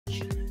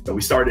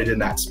we started in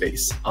that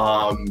space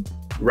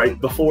right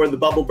before the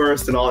bubble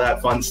burst and all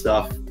that fun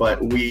stuff.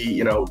 But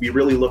we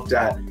really looked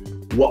at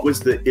what was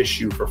the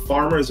issue for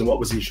farmers and what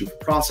was the issue for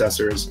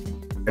processors.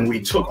 And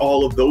we took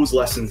all of those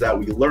lessons that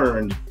we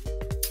learned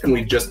and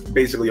we just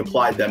basically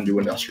applied them to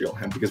industrial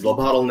hemp, because the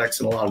bottlenecks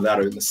and a lot of that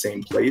are in the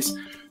same place.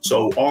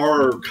 So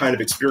our kind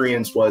of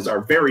experience was,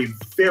 our very,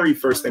 very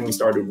first thing we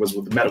started was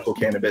with medical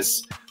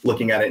cannabis,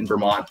 looking at it in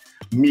Vermont,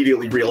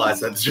 immediately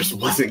realized that this just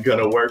wasn't going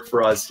to work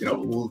for us,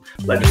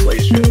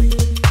 legislation.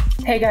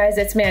 Hey guys,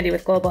 it's Mandy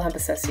with Global Hemp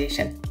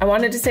Association. I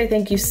wanted to say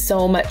thank you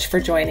so much for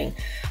joining.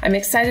 I'm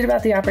excited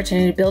about the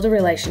opportunity to build a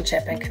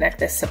relationship and connect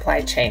this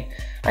supply chain.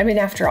 I mean,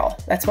 after all,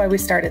 that's why we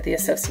started the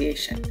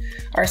association.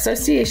 Our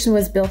association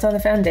was built on the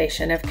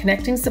foundation of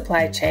connecting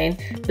supply chain,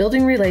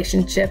 building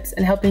relationships,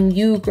 and helping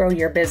you grow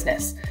your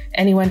business.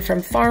 Anyone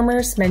from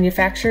farmers,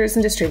 manufacturers,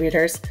 and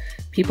distributors,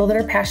 people that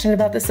are passionate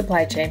about the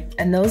supply chain,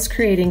 and those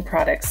creating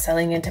products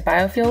selling into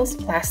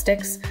biofuels,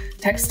 plastics,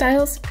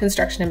 textiles,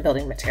 construction, and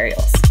building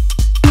materials.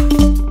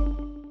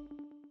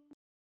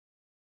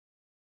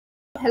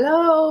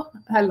 Hello.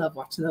 I love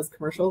watching those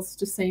commercials.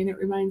 Just saying, it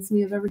reminds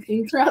me of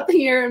everything throughout the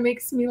year and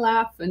makes me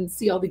laugh and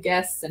see all the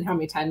guests and how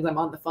many times I'm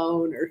on the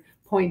phone or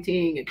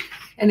pointing,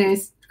 and it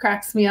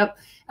cracks me up.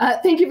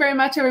 Thank you very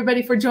much,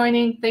 everybody, for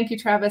joining. Thank you,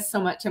 Travis, so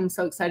much. I'm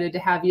so excited to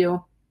have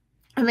you.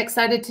 I'm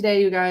excited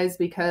today, you guys,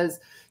 because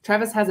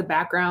Travis has a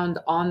background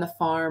on the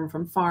farm,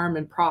 from farm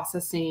and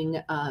processing,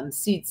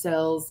 seed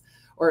sales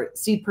or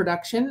seed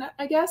production,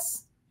 I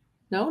guess.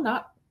 No,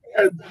 not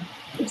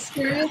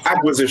experience.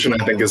 Acquisition,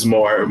 I think, is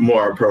more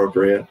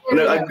appropriate.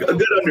 A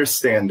good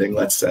understanding,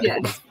 let's say.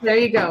 Yes, there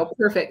you go.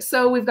 Perfect.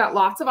 So we've got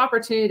lots of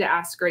opportunity to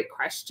ask great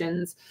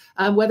questions.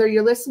 Whether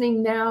you're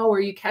listening now or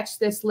you catch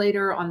this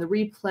later on the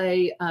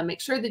replay, make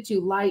sure that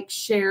you like,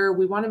 share.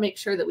 We want to make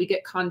sure that we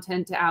get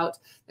content out.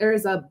 There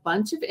is a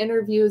bunch of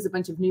interviews, a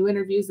bunch of new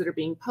interviews that are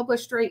being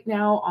published right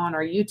now on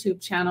our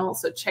YouTube channel.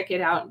 So check it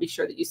out and be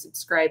sure that you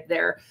subscribe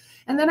there.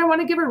 And then I want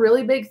to give a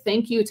really big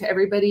thank you to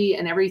everybody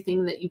and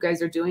everything that you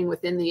guys are doing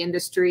within the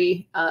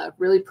industry,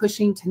 really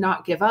pushing to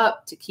not give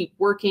up, to keep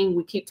working.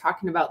 We keep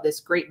talking about this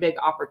great big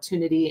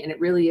opportunity, and it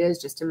really is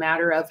just a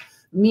matter of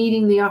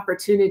meeting the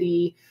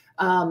opportunity,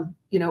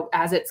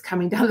 as it's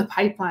coming down the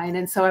pipeline.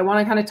 And so I want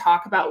to kind of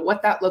talk about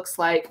what that looks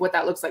like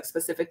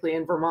specifically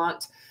in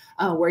Vermont,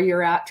 where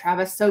you're at,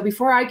 Travis. So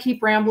before I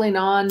keep rambling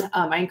on,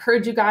 I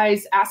encourage you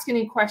guys, ask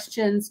any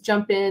questions,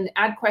 jump in,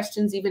 add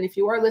questions, even if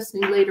you are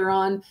listening later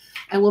on,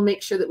 and we'll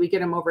make sure that we get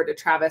them over to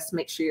Travis,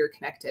 make sure you're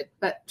connected.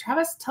 But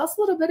Travis, tell us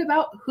a little bit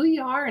about who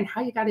you are and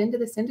how you got into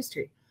this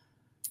industry.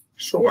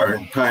 Sure.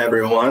 Hi,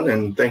 everyone.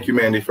 And thank you,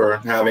 Mandy, for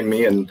having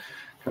me and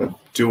kind of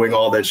doing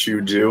all that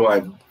you do.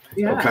 I've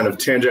kind of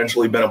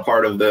tangentially been a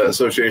part of the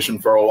association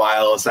for a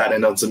while, sat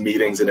in on some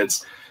meetings, and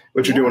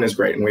what you're doing is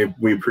great, and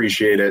we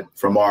appreciate it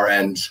from our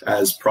end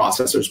as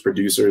processors,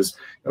 producers,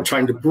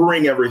 trying to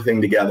bring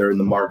everything together in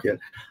the market.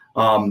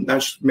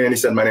 As Mandy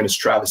said, my name is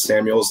Travis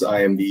Samuels.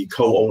 I am the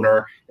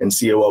co-owner and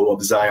COO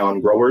of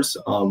Zion Growers.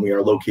 We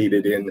are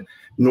located in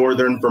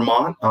northern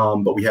Vermont,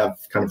 but we have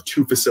kind of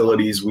two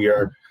facilities we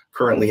are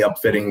currently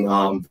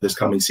upfitting this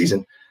coming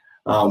season.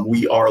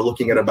 We are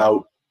looking at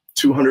about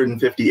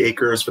 250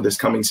 acres for this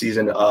coming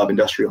season of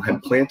industrial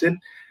hemp planted.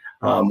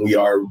 We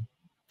are,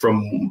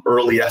 from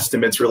early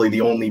estimates, really the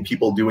only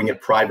people doing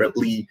it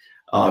privately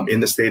in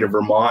the state of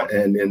Vermont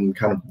and in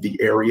kind of the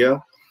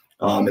area.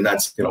 And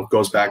that's,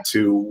 goes back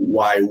to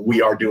why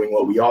we are doing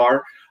what we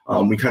are.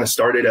 We kind of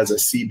started as a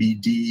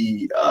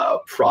CBD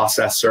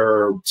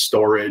processor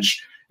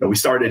storage. We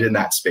started in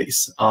that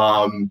space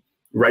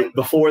right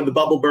before the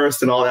bubble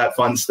burst and all that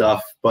fun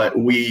stuff. But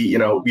we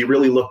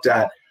really looked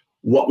at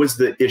what was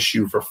the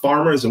issue for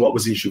farmers and what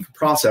was the issue for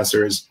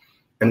processors.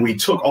 And we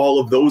took all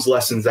of those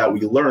lessons that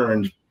we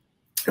learned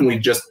and we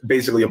just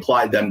basically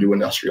applied them to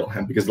industrial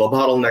hemp, because the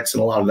bottlenecks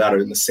and a lot of that are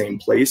in the same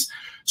place.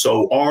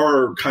 So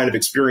our kind of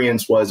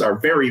experience was, our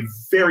very,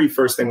 very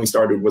first thing we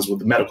started was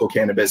with medical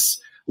cannabis,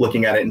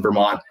 looking at it in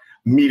Vermont,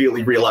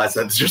 immediately realized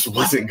that this just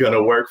wasn't going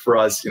to work for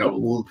us.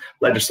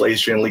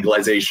 Legislation,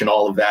 legalization,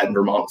 all of that in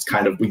Vermont was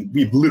kind of,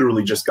 we've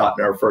literally just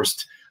gotten our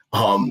first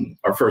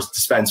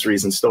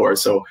dispensaries and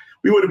stores. So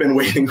we would have been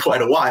waiting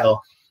quite a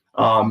while.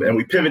 And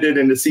we pivoted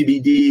into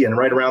CBD, and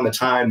right around the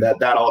time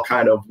that all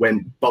kind of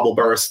went bubble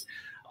burst,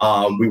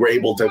 we were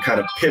able to kind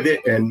of pivot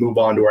and move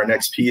on to our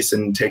next piece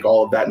and take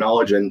all of that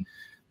knowledge and,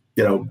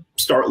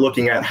 start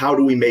looking at how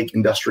do we make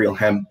industrial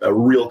hemp a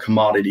real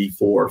commodity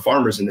for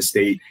farmers in the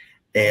state,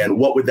 and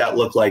what would that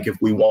look like if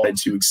we wanted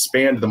to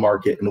expand the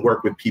market and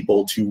work with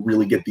people to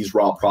really get these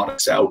raw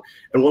products out,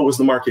 and what was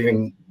the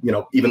marketing,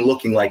 even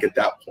looking like at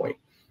that point.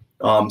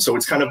 So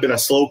it's kind of been a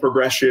slow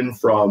progression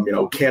from,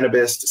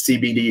 cannabis to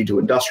CBD to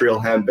industrial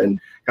hemp, and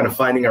kind of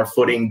finding our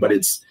footing, but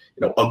it's,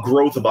 a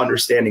growth of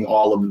understanding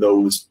all of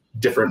those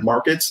different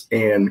markets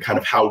and kind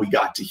of how we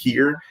got to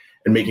here,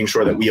 and making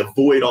sure that we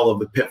avoid all of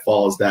the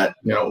pitfalls that,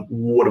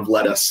 would have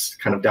led us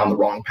kind of down the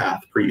wrong path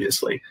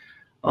previously.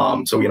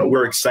 So,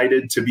 we're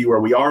excited to be where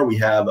we are. We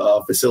have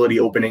a facility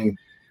opening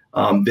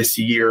this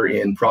year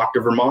in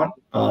Proctor, Vermont.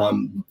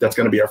 That's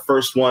going to be our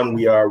first one.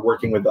 We are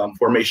working with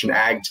Formation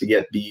Ag to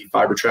get the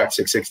FiberTrack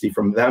 660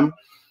 from them.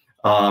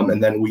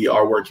 And then we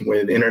are working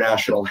with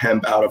International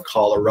Hemp out of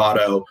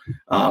Colorado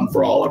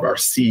for all of our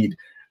seed.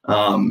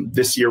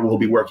 This year, we'll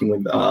be working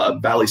with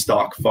Valley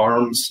Stock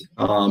Farms.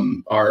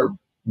 Our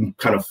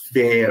kind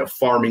of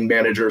farming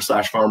manager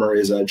 / farmer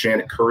is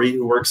Janet Curry,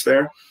 who works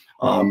there.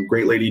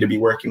 Great lady to be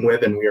working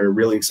with, and we are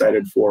really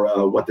excited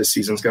for what this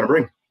season's going to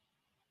bring.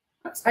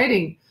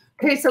 Exciting.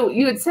 Okay, so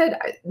you had said,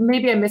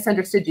 maybe I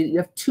misunderstood you. You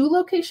have 2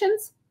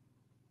 locations?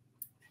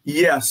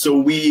 Yeah, so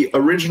we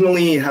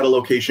originally had a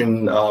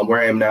location where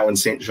I am now in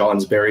St.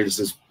 Johnsbury. This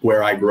is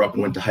where I grew up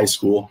and went to high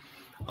school.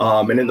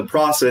 And in the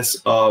process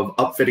of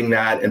upfitting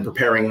that and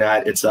preparing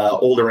that, it's an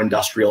older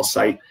industrial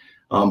site.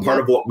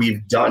 Part of what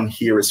we've done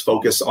here is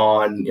focus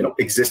on,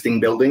 existing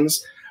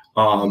buildings,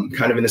 kind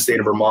of in the state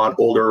of Vermont,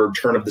 older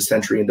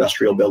turn-of-the-century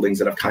industrial buildings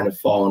that have kind of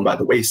fallen by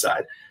the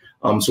wayside.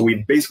 So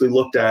we basically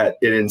looked at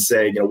it and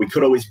say, we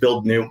could always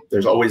build new.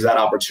 There's always that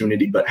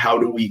opportunity, but how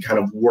do we kind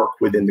of work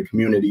within the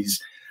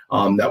communities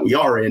that we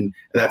are in? And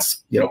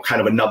that's,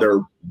 kind of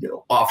another,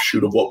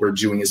 offshoot of what we're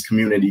doing is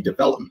community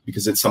development,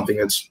 because it's something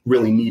that's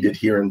really needed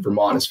here in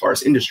Vermont as far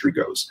as industry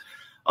goes.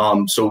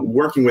 So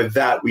working with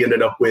that, we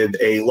ended up with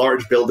a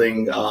large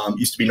building,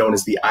 used to be known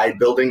as the Ide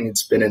building.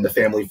 It's been in the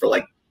family for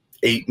like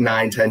 8,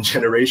 9, 10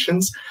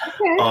 generations.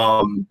 Okay.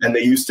 And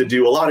they used to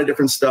do a lot of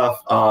different stuff.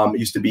 It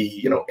used to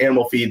be,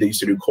 animal feed. They used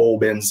to do coal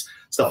bins,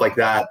 stuff like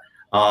that.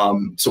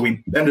 So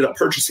we ended up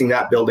purchasing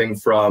that building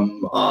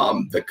from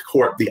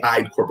the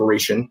Ide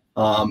Corporation,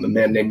 a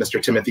man named Mr.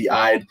 Timothy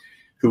Ide,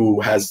 who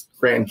has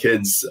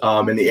grandkids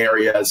in the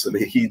area. So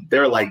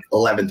they're like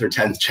 11th or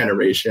 10th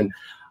generation.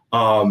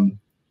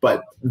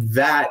 But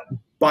that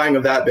buying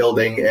of that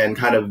building and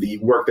kind of the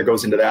work that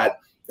goes into that,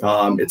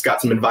 it's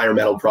got some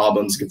environmental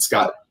problems. It's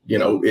got,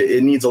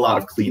 it needs a lot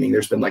of cleaning.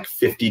 There's been like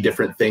 50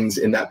 different things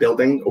in that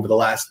building over the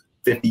last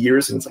 50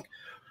 years. And it's like,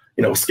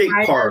 a skate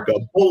park, a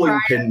bowling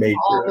pin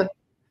maker.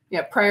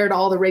 Prior to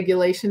all the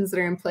regulations that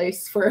are in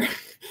place for.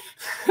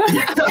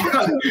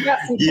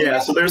 Yeah,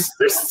 so there's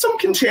some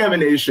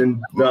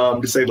contamination,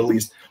 to say the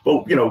least.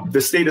 But,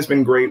 the state has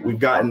been great. We've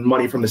gotten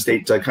money from the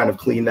state to kind of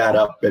clean that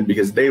up. And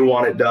because they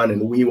want it done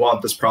and we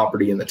want this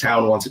property and the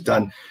town wants it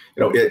done,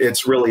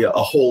 it's really a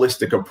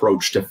holistic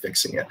approach to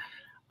fixing it.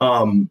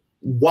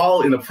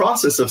 While in the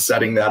process of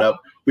setting that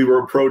up, we were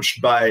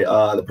approached by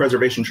the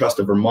Preservation Trust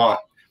of Vermont,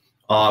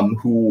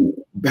 who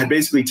had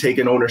basically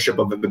taken ownership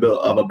of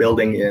a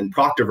building in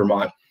Proctor,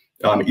 Vermont.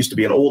 It used to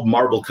be an old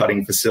marble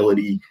cutting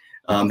facility.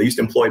 They used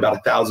to employ about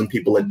 1,000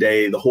 people a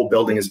day. The whole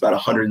building is about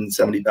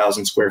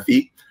 170,000 square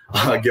feet,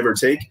 give or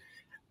take.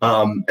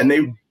 And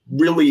they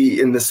really,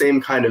 in the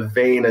same kind of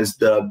vein as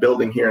the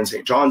building here in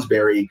St.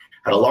 Johnsbury,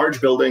 had a large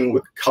building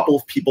with a couple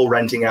of people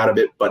renting out of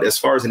it. But as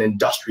far as an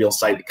industrial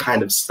site, it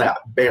kind of sat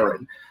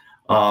barren.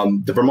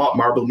 The Vermont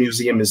Marble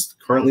Museum is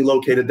currently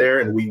located there,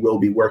 and we will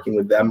be working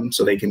with them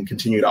so they can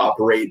continue to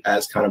operate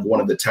as kind of one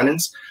of the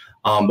tenants.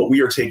 But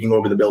we are taking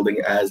over the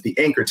building as the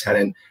anchor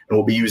tenant, and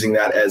we'll be using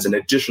that as an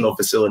additional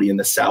facility in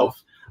the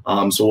south.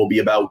 So we'll be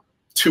about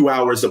 2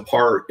 hours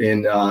apart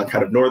in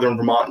kind of northern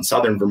Vermont and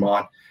southern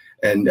Vermont.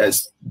 And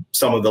as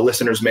some of the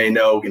listeners may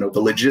know, the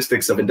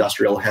logistics of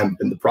industrial hemp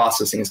and the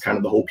processing is kind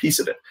of the whole piece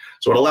of it.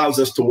 So it allows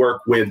us to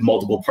work with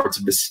multiple parts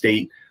of the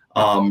state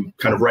kind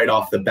of right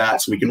off the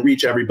bat, so we can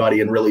reach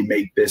everybody and really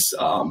make this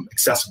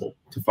accessible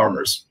to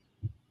farmers.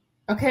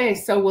 Okay,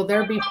 so will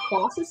there be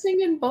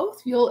processing in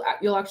both? You'll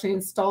actually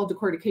install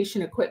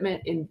decortication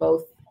equipment in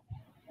both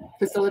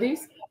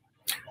facilities?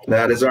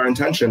 That is our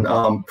intention.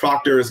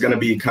 Proctor is going to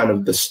be kind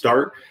of the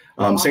start.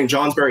 St.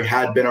 Johnsbury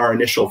had been our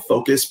initial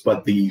focus,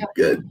 but the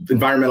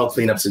environmental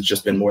cleanups has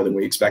just been more than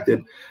we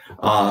expected.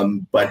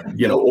 But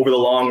over the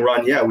long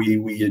run,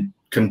 we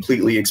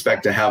completely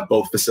expect to have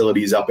both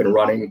facilities up and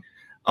running.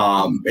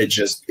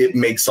 It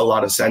makes a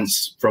lot of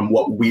sense from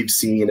what we've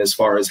seen as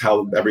far as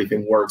how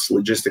everything works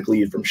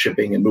logistically, from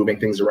shipping and moving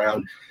things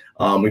around.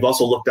 We've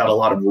also looked at a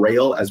lot of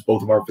rail, as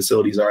both of our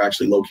facilities are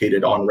actually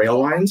located on rail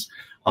lines,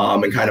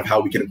 and kind of how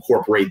we can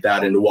incorporate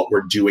that into what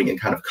we're doing and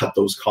kind of cut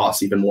those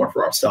costs even more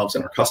for ourselves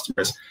and our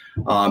customers.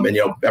 And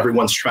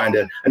everyone's trying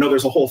to, I know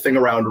there's a whole thing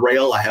around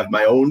rail. I have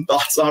my own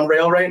thoughts on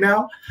rail right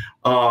now.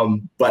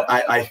 But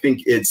I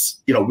think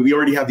it's, we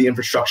already have the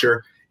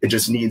infrastructure. It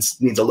just needs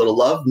a little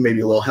love, maybe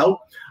a little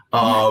help.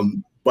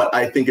 But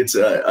I think it's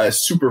a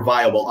super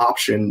viable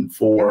option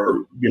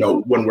for,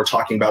 when we're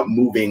talking about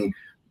moving,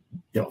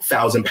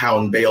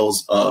 1,000-pound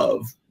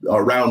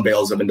round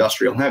bales of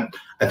industrial hemp.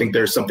 I think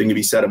there's something to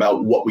be said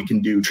about what we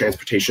can do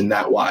transportation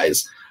that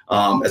wise,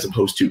 as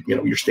opposed to,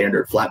 your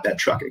standard flatbed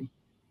trucking.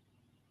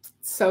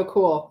 So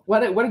cool.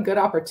 What a good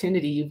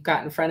opportunity you've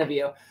got in front of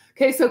you.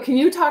 Okay. So can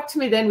you talk to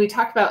me then? We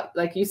talked about,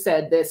 like you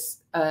said, this,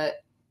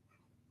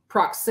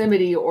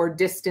 proximity or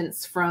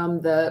distance from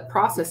the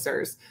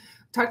processors.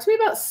 Talk to me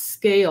about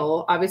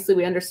scale. Obviously,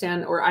 we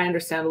understand, or I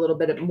understand a little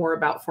bit more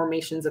about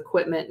formations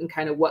equipment and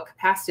kind of what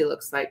capacity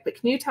looks like. But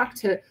can you talk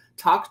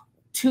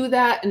to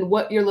that and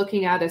what you're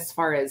looking at as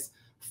far as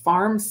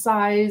farm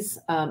size?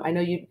 I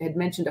know you had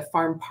mentioned a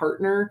farm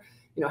partner.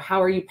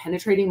 how are you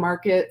penetrating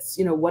markets?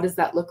 What does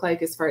that look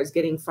like as far as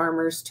getting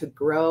farmers to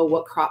grow?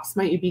 What crops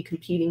might you be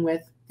competing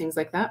with? Things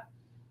like that.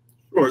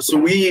 Sure. So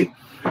we,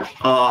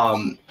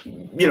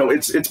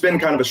 it's been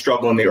kind of a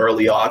struggle in the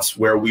early aughts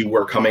where we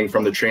were coming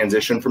from the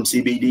transition from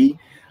CBD.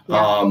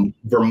 Yeah.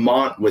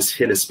 Vermont was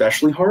hit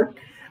especially hard.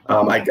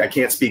 I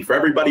can't speak for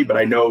everybody, but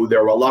I know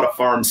there were a lot of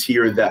farms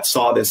here that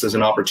saw this as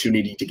an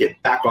opportunity to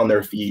get back on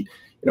their feet.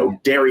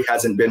 Dairy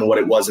hasn't been what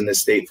it was in this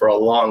state for a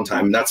long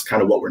time, and that's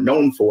kind of what we're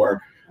known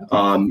for.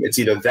 It's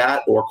either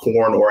that or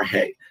corn or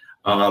hay.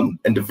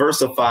 And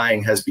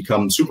diversifying has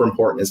become super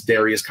important as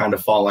dairy has kind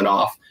of fallen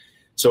off.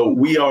 So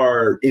we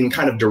are in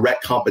kind of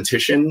direct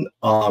competition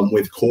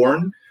with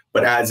corn,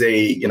 but as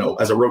a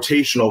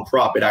rotational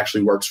crop, it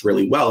actually works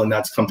really well. And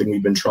that's something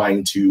we've been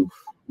trying to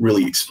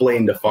really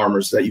explain to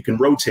farmers, that you can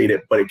rotate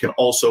it, but it can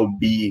also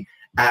be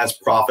as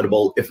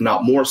profitable, if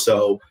not more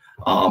so,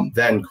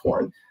 than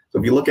corn. So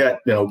if you look at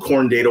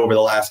corn data over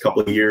the last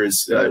couple of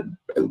years,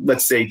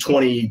 let's say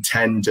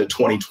 2010 to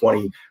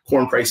 2020,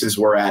 corn prices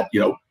were at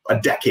a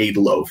decade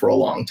low for a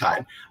long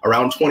time.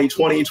 Around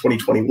 2020,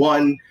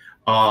 2021,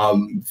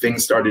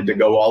 things started to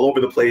go all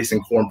over the place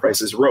and corn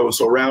prices rose.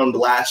 So around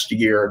last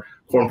year,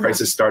 corn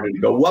prices started to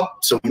go up.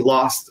 So we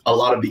lost a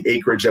lot of the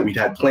acreage that we'd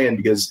had planned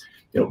because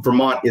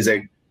Vermont is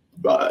a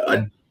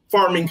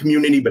farming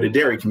community, but a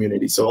dairy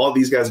community. So all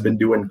these guys have been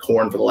doing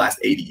corn for the last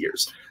 80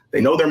 years. They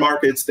know their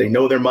markets, they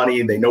know their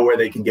money, they know where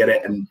they can get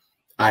it. And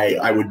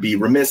I would be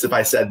remiss if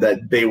I said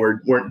that they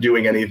weren't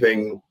doing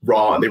anything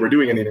wrong. They were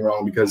doing anything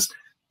wrong because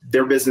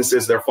their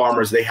businesses, their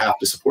farmers, they have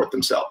to support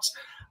themselves.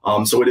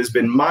 So it has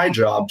been my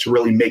job to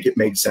really make it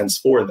make sense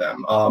for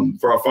them.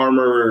 For a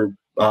farmer,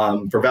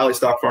 for Valley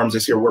Stock Farms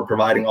this year, we're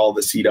providing all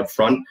the seed up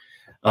front.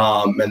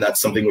 And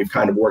that's something we've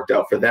kind of worked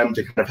out for them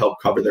to kind of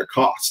help cover their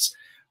costs.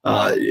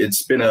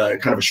 It's been a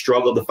kind of a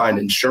struggle to find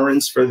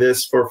insurance for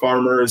this for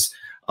farmers,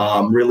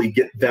 really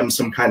get them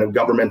some kind of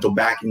governmental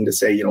backing to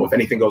say, if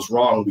anything goes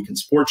wrong, we can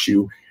support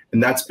you.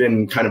 And that's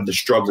been kind of the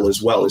struggle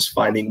as well, is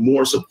finding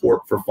more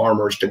support for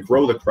farmers to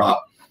grow the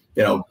crop.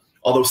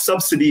 Although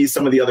subsidies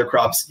some of the other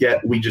crops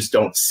get, we just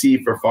don't see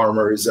for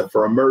farmers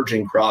for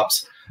emerging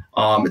crops.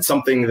 It's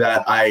something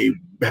that I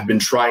have been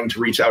trying to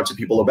reach out to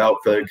people about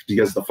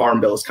because the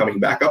Farm Bill is coming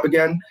back up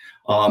again.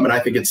 And I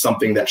think it's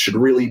something that should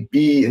really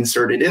be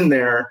inserted in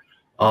there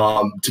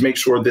to make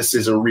sure this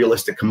is a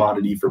realistic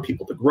commodity for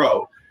people to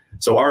grow.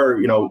 So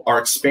our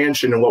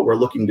expansion and what we're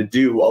looking to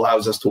do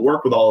allows us to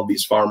work with all of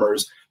these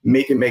farmers,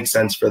 make it make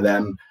sense for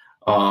them.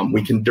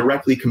 We can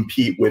directly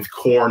compete with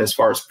corn as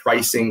far as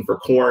pricing for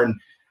corn.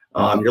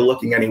 You're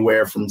looking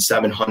anywhere from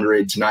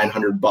 $700 to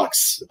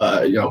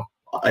 $900,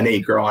 an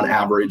acre on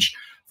average.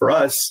 For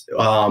us,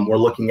 we're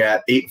looking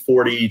at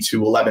 $840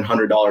 to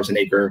 $1,100 an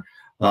acre,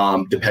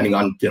 depending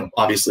on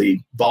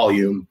obviously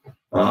volume.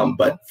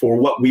 But for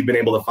what we've been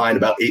able to find,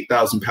 about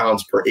 8,000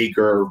 pounds per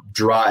acre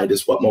dried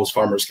is what most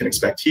farmers can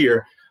expect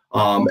here.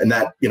 And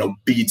that,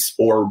 beats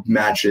or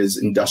matches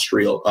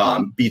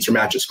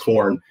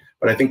corn.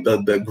 But I think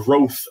the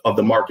growth of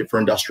the market for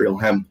industrial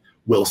hemp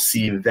will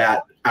see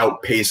that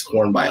outpace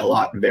corn by a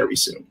lot very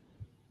soon.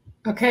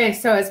 Okay,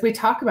 so as we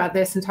talk about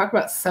this and talk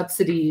about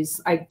subsidies,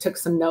 I took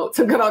some notes.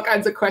 I've got all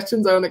kinds of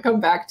questions I want to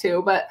come back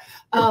to. But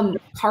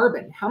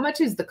carbon, how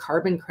much is the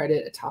carbon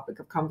credit a topic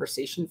of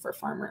conversation for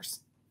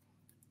farmers?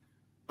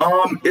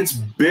 It's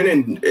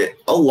been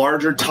a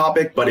larger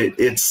topic, but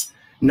it's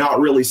not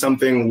really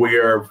something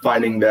we're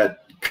finding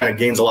that kind of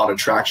gains a lot of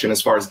traction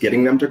as far as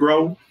getting them to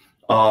grow.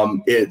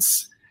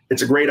 It's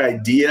a great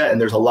idea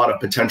and there's a lot of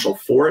potential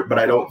for it, but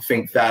I don't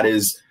think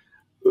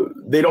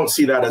they don't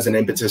see that as an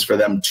impetus for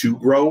them to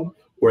grow,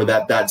 or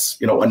that's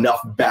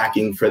enough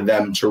backing for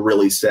them to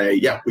really say,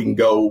 yeah, we can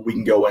go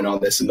in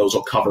on this and those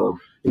will cover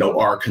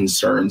our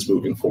concerns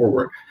moving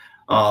forward.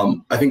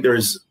 I think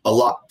there's a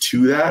lot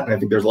to that, and I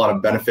think there's a lot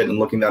of benefit in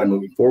looking at it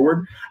moving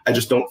forward. I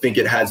just don't think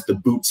it has the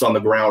boots on the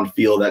ground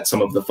feel that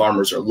some of the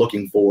farmers are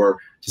looking for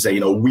to say,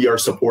 we are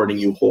supporting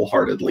you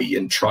wholeheartedly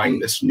in trying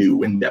this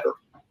new endeavor.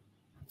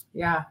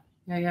 Yeah.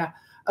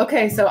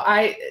 Okay, so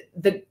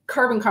the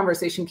carbon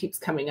conversation keeps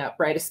coming up,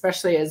 right?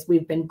 Especially as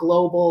we've been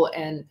global,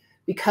 and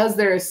because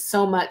there is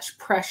so much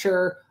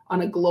pressure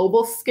on a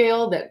global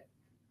scale that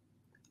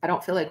I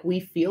don't feel like we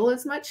feel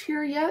as much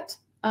here yet.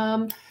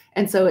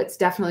 And so it's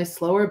definitely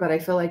slower, but I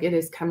feel like it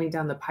is coming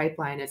down the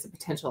pipeline as a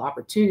potential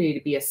opportunity to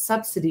be a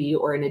subsidy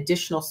or an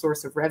additional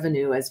source of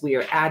revenue as we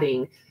are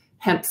adding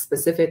hemp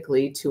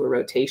specifically to a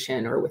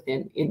rotation or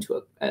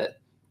into a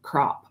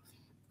crop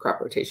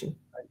rotation.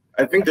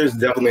 I think there's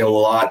definitely a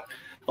lot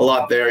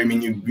there. I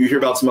mean, you hear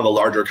about some of the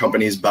larger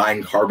companies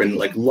buying carbon,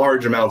 like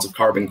large amounts of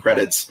carbon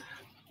credits,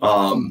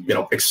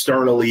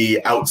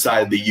 externally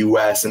outside the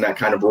US, and that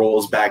kind of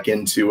rolls back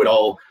into it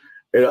all.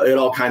 It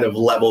all kind of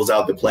levels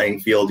out the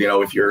playing field.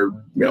 If you're,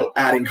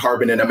 adding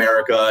carbon in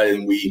America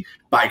and we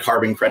buy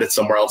carbon credits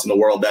somewhere else in the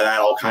world, that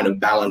all kind of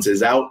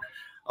balances out.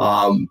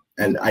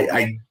 And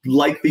I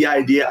like the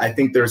idea. I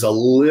think there's a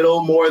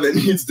little more that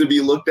needs to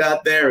be looked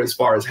at there as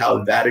far as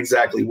how that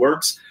exactly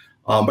works.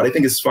 But I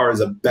think as far as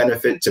a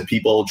benefit to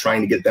people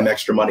trying to get them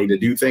extra money to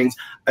do things,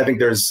 I think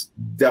there's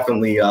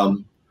definitely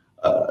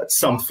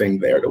something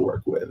there to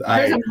work with.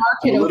 I'm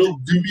a little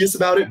dubious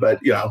about it, but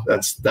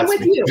that's I'm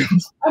with me. you.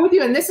 I'm with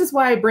you. And this is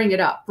why I bring it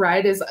up,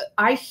 right? Is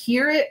I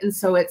hear it. And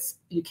so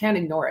you can't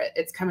ignore it.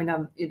 It's coming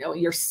down,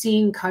 you're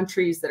seeing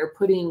countries that are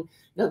putting,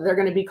 they're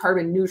going to be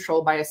carbon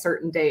neutral by a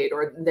certain date,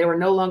 or they were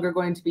no longer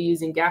going to be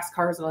using gas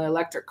cars and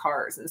electric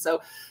cars. And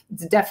so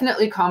it's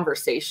definitely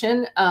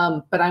conversation.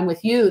 But I'm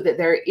with you that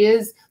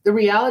the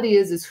reality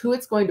is who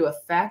it's going to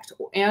affect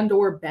and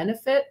or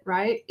benefit,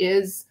 right,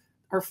 is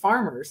our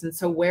farmers. And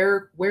so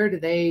where do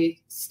they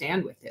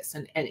stand with this?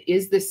 And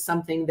is this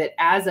something that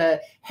as a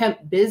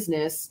hemp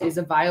business is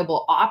a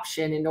viable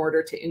option in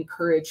order to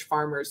encourage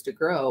farmers to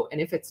grow?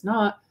 And if it's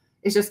not,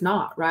 it's just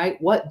not,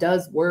 right? What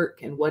does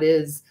work and what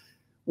is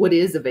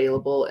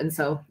available? And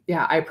so,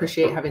 yeah, I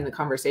appreciate having the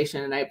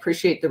conversation, and I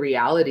appreciate the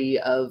reality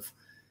of,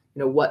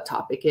 what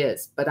topic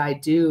is, but I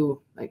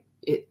do like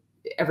it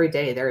every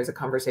day. There is a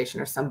conversation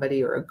or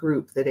somebody or a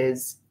group that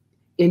is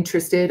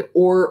interested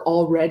or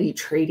already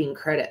trading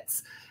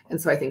credits. And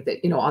so I think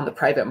that, on the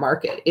private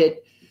market,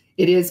 it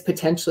is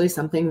potentially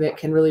something that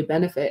can really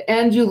benefit.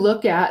 And you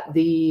look at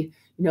the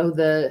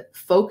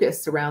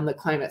focus around the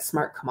climate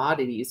smart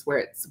commodities,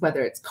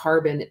 whether it's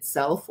carbon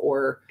itself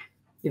or,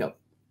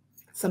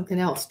 something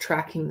else,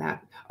 tracking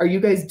that. Are you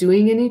guys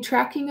doing any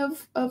tracking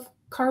of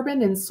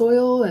carbon and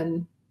soil?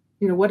 And,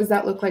 what does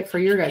that look like for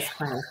your guys'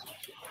 plan?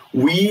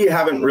 We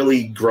haven't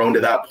really grown to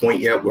that point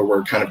yet where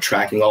we're kind of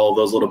tracking all of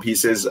those little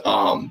pieces.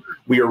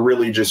 We are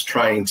really just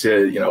trying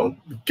to,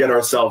 get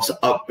ourselves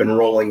up and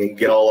rolling and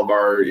get all of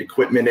our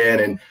equipment in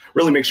and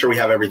really make sure we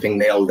have everything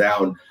nailed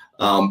down.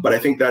 But I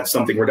think that's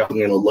something we're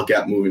definitely going to look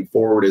at moving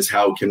forward, is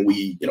how can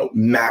we,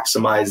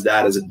 maximize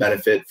that as a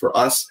benefit for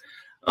us.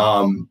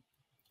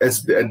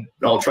 And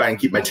I'll try and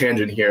keep my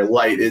tangent here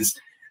light, is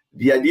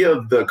the idea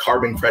of the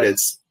carbon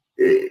credits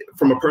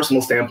from a personal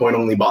standpoint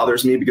only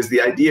bothers me, because the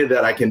idea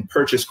that I can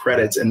purchase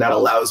credits and that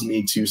allows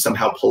me to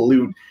somehow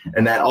pollute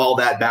and that all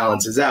that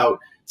balances out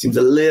seems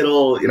a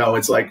little,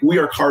 it's like we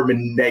are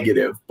carbon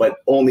negative, but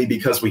only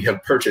because we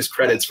have purchased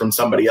credits from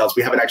somebody else.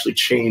 We haven't actually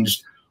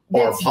changed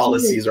our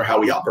policies or how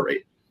we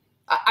operate.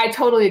 I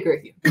totally agree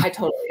with you.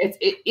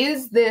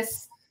 Is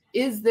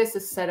this a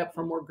setup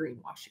for more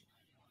greenwashing?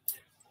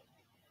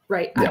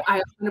 Right. Yeah.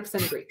 I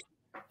 100% agree.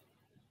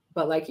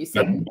 But like you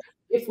said,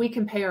 if we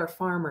can pay our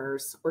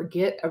farmers or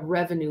get a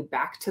revenue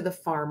back to the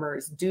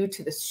farmers due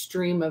to the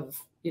stream of,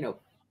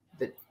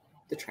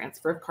 the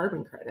transfer of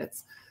carbon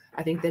credits,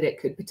 I think that it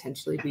could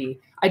potentially be,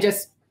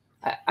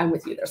 I'm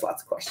with you. There's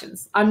lots of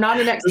questions. I'm not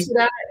an expert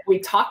at it. We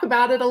talk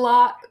about it a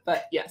lot,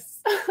 but yes.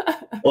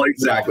 Well,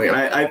 exactly. And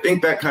I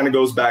think that kind of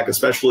goes back,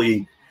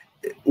 especially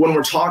when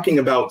we're talking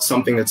about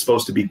something that's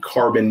supposed to be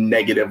carbon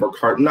negative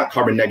or not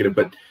carbon negative,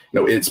 but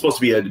it's supposed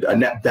to be a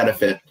net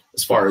benefit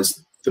as far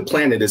as the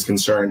planet is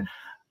concerned.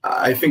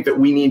 I think that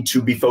we need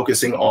to be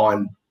focusing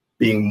on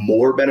being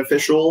more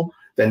beneficial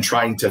than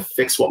trying to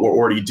fix what we're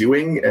already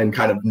doing and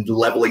kind of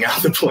leveling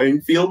out the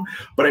playing field.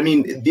 But I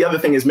mean, the other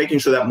thing is making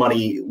sure that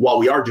money, while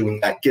we are doing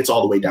that, gets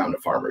all the way down to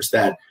farmers,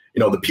 that,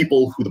 the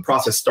people who the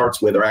process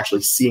starts with are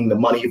actually seeing the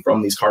money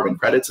from these carbon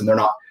credits, and they're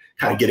not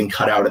kind of getting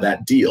cut out of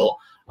that deal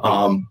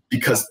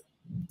because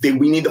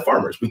we need the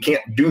farmers. We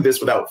can't do this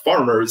without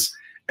farmers.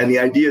 And the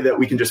idea that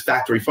we can just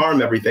factory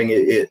farm everything,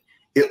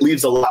 it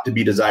leaves a lot to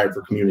be desired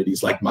for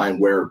communities like mine,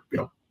 where,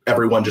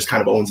 everyone just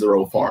kind of owns their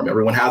own farm.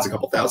 Everyone has a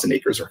couple thousand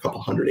acres or a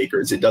couple hundred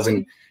acres. It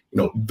doesn't,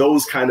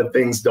 those kind of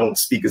things don't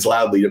speak as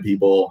loudly to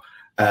people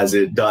as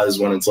it does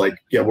when it's like,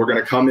 yeah, we're going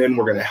to come in,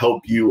 we're going to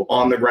help you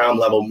on the ground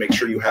level, make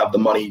sure you have the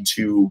money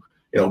to,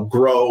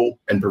 grow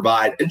and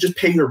provide and just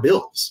pay your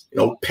bills,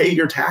 pay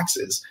your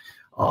taxes.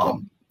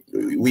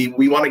 We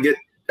want to get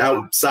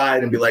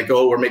outside and be like,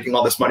 oh, we're making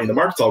all this money in the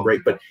market's all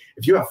great. But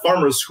if you have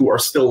farmers who are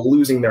still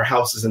losing their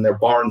houses and their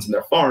barns and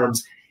their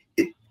farms,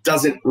 it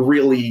doesn't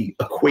really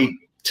equate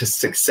to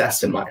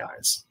success in my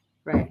eyes.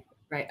 Right.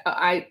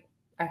 I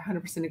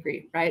 100%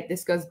 agree, right?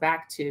 This goes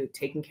back to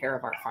taking care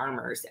of our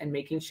farmers and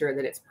making sure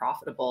that it's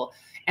profitable.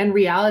 And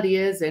reality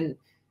is, and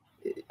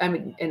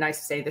I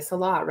say this a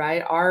lot,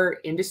 right? Our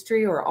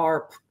industry, or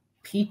our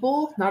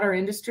people, not our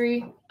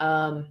industry,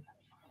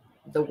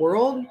 the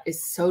world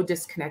is so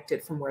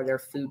disconnected from where their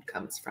food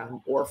comes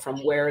from, or from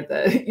where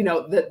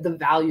the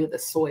value of the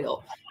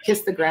soil.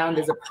 Kiss the Ground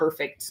is a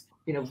perfect,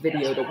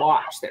 video to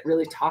watch that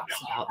really talks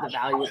about the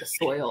value of the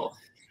soil.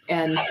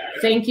 And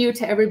thank you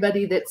to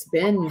everybody that's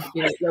been,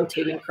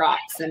 rotating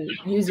crops and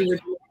using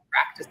renewable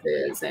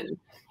practices. And,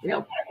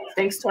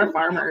 thanks to our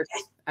farmers,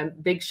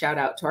 and big shout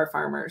out to our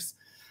farmers.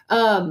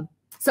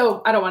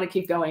 So I don't want to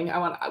keep going.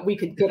 We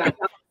could get on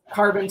the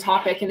carbon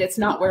topic, and it's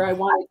not where I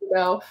wanted to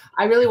go.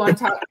 I really want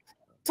to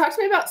talk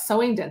to me about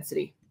sowing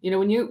density.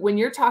 When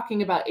you're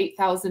talking about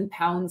 8,000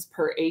 pounds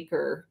per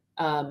acre,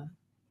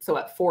 so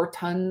at 4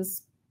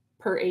 tons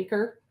per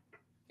acre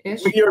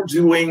ish. We are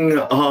doing,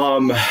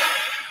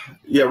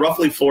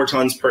 roughly 4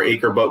 tons per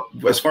acre. But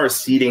as far as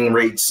seeding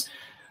rates,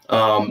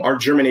 our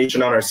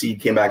germination on our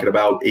seed came back at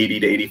about 80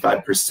 to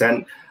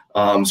 85%.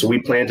 So we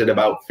planted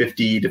about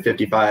 50 to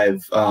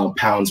 55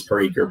 pounds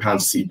per acre,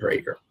 pounds of seed per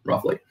acre,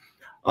 roughly.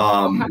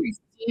 How many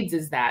seeds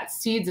is that?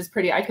 Seeds is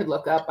pretty, I could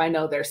look up. I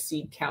know their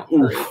seed count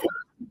per acre.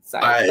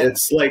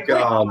 It's like,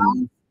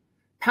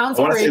 pounds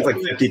I want per to say acre. it's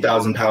like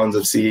 50,000 pounds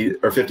of seed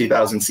or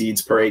 50,000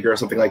 seeds per acre or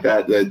something like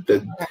that.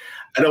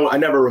 I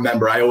never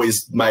remember.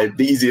 The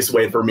easiest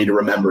way for me to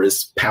remember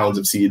is pounds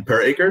of seed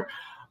per acre.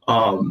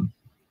 But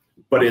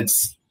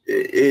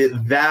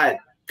that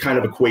kind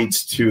of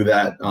equates to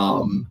that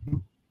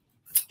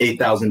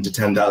 8,000 to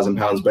 10,000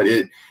 pounds. But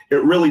it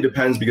really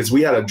depends, because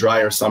we had a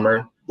drier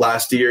summer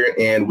last year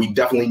and we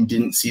definitely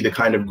didn't see the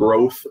kind of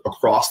growth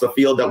across the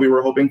field that we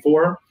were hoping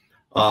for.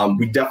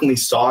 We definitely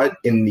saw it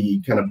in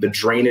the kind of the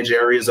drainage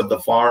areas of the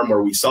farm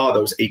where we saw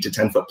those 8 to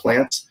 10 foot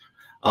plants.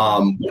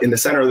 In the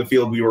center of the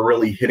field, we were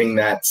really hitting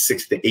that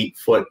 6 to 8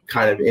 foot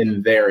kind of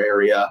in their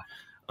area,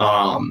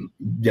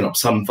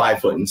 some 5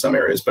 foot in some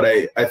areas. But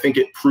I think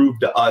it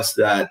proved to us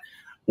that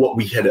what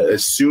we had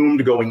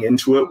assumed going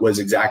into it was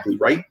exactly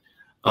right.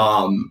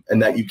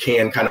 And that you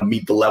can kind of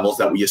meet the levels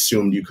that we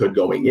assumed you could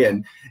going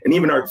in. And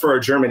even for our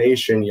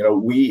germination,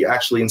 we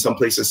actually in some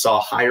places saw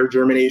higher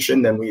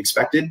germination than we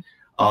expected.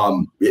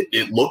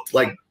 It looked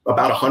like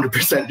about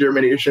 100%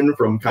 germination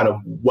from kind of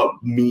what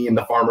me and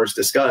the farmers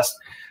discussed.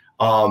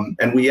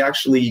 And we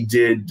actually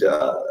did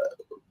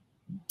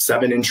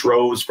 7-inch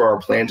rows for our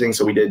planting.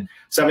 So we did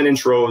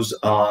 7-inch rows,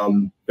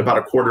 about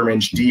a 1/4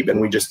 inch deep,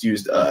 and we just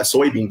used a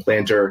soybean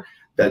planter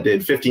that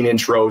did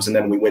 15-inch rows, and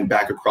then we went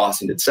back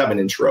across and did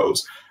 7-inch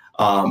rows.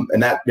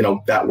 And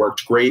that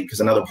worked great, because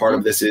another part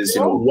of this is,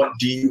 what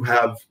do you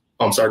have?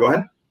 Oh, I'm sorry, go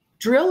ahead.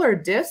 Drill or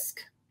disc?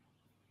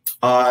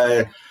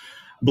 I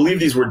believe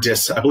these were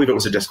discs. I believe it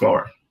was a disc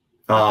mower.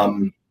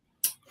 I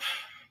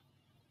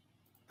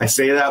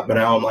say that, but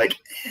now I'm like,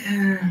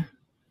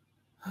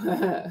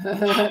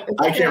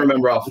 I can't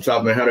remember off the top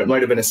of my head. It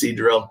might have been a seed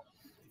drill.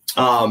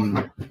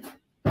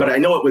 But I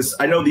know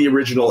the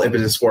original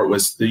impetus for it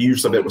was the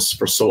use of it was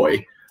for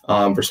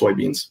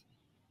soybeans.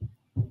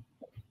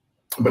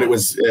 But it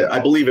was, I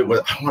believe it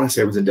was, I want to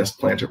say it was a disc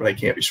planter, but I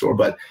can't be sure.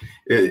 But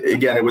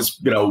it was,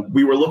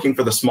 we were looking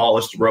for the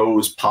smallest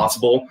rows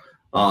possible.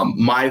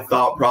 My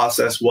thought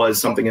process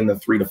was something in the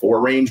 3 to 4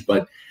 range,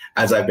 but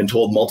as I've been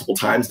told multiple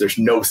times, there's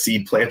no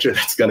seed planter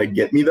that's going to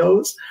get me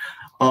those.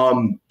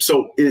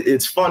 So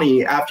it's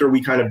funny, after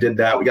we kind of did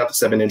that, we got the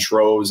 7-inch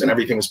rows and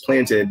everything was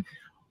planted.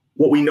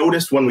 What we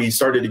noticed when we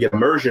started to get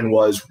immersion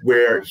was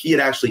where he had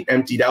actually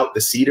emptied out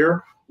the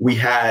seeder, we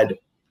had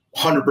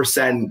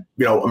 100%,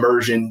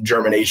 immersion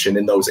germination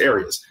in those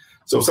areas.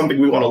 So something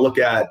we want to look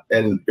at,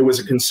 and it was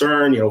a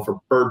concern, for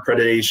bird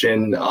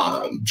predation,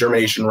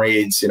 germination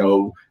rates,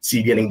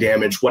 seed getting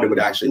damaged, what it would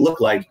actually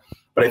look like.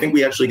 But I think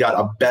we actually got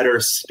a better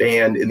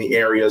stand in the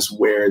areas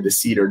where the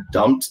seed are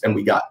dumped and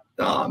we got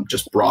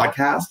just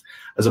broadcast,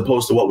 as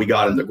opposed to what we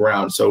got in the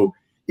ground. So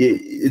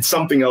it's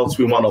something else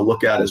we want to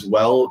look at as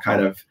well.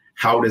 Kind of,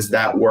 how does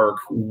that work?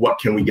 What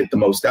can we get the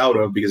most out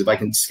of? Because if I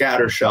can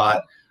scatter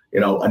shot,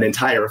 an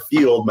entire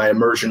field, my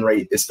immersion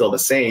rate is still the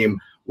same,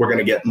 we're going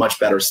to get much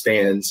better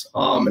stands.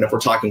 And if we're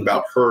talking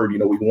about herd,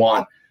 we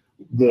want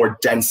more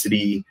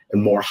density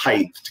and more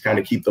height to kind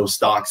of keep those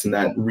stalks in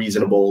that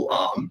reasonable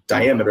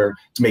diameter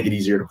to make it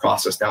easier to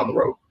process down the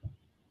road.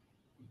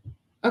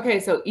 Okay,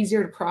 so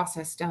easier to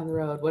process down the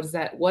road. What is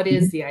that? What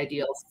is the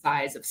ideal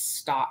size of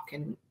stalk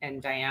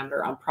and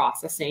diameter on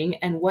processing?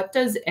 And what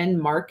does end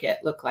market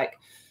look like?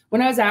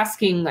 When I was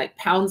asking like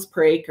pounds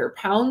per acre,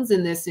 pounds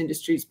in this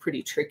industry is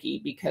pretty tricky,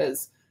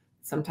 because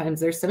sometimes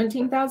there's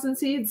 17,000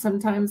 seeds,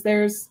 sometimes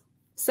there's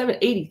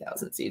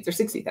 80,000 seeds or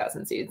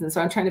 60,000 seeds. And so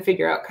I'm trying to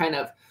figure out kind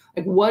of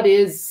like, what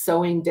is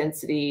sowing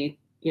density,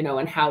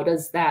 and how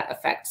does that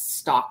affect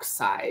stalk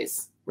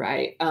size,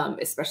 right?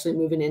 Especially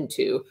moving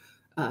into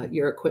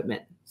your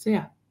equipment. So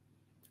yeah.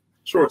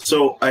 Sure.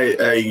 So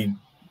I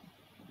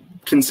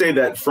can say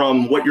that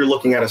from what you're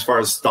looking at as far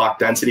as stalk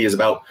density is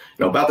about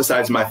the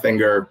size of my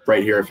finger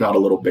right here, if not a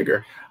little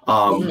bigger.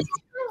 You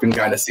can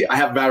kind of see I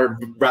have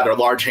rather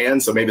large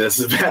hands, so maybe this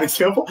is a bad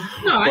example.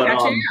 No, I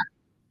got you.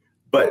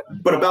 But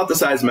about the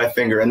size of my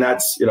finger, and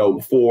that's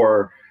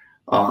for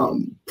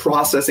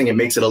processing, it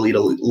makes it a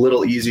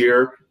little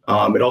easier.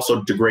 It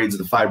also degrades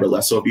the fiber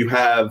less. So if you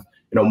have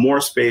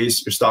more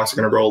space, your stalks are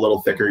going to grow a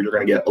little thicker. You're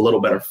going to get a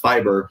little better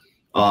fiber.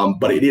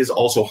 But it is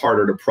also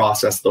harder to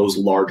process those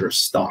larger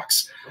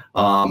stalks.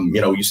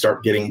 You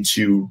start getting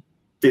to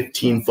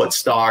 15-foot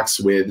stalks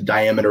with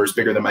diameters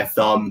bigger than my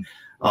thumb.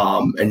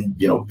 And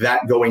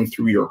that going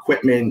through your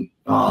equipment,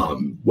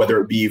 whether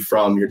it be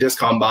from your disc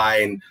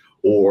combine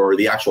or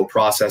the actual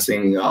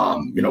processing,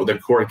 the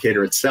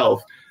corticator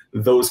itself,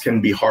 those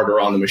can be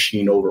harder on the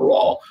machine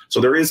overall. So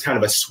there is kind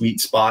of a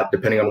sweet spot,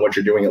 depending on what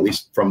you're doing, at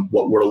least from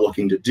what we're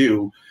looking to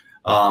do,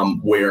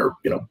 where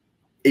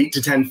 8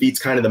 to 10 feet is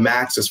kind of the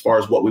max as far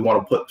as what we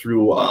want to put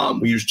through.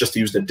 We just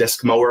used a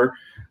disc mower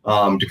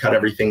to cut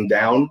everything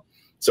down.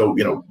 So,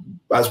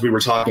 as we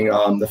were talking,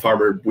 the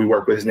farmer we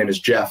work with, his name is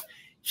Jeff.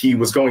 He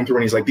was going through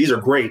and he's like, these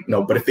are great,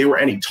 but if they were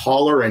any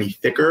taller, any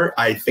thicker,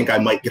 I think I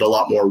might get a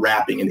lot more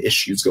wrapping and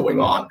issues going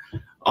on.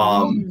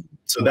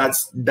 So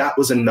that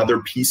was another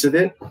piece of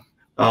it.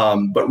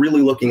 But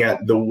really looking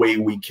at the way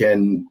we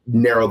can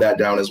narrow that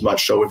down as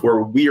much. So if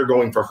we are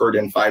going for herd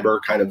and fiber,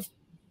 kind of,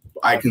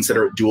 I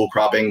consider it dual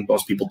cropping.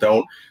 Most people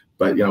don't,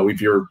 but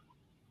if you're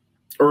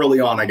early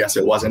on, I guess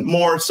it wasn't.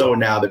 More so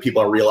now that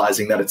people are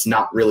realizing that it's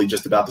not really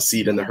just about the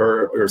seed and the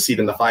herd or seed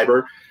and the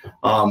fiber.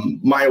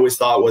 My always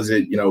thought was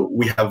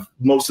we have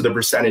most of the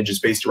percentages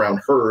based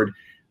around herd.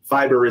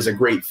 Fiber is a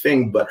great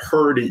thing, but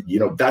herd,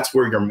 that's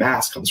where your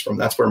mass comes from.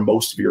 That's where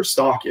most of your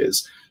stock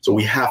is. So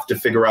we have to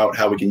figure out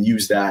how we can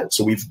use that.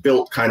 So we've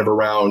built kind of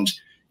around,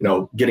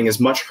 getting as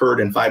much herd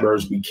and fiber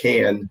as we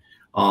can,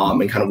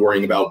 and kind of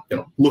worrying about,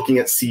 looking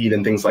at seed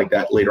and things like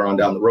that later on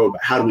down the road.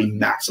 But how do we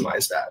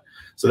maximize that?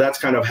 So that's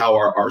kind of how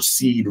our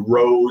seed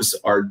rows,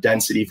 our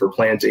density for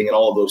planting, and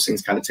all of those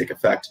things kind of take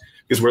effect,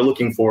 because we're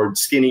looking for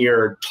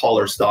skinnier,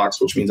 taller stalks,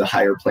 which means a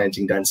higher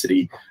planting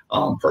density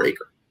per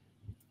acre.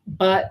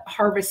 But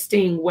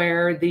harvesting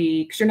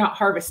because you're not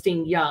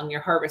harvesting young,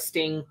 you're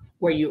harvesting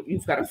where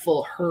you've got a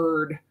full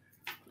herd,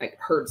 like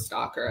herd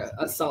stock or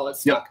a solid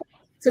stock. Yep.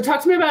 So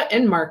talk to me about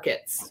end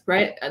markets,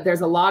 right?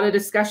 There's a lot of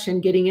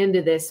discussion getting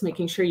into this,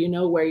 making sure you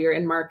know where your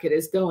end market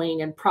is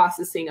going, and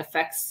processing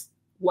affects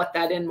what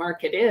that end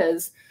market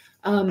is.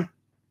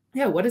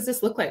 What does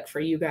this look like for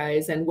you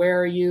guys, and where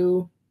are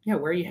you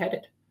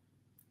headed?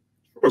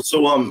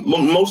 So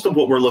most of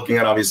what we're looking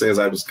at, obviously, as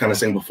I was kind of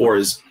saying before,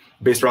 is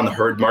based around the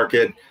herd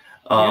market.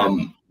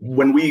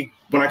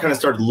 When I kind of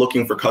started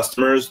looking for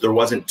customers, there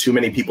wasn't too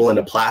many people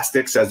into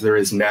plastics as there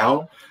is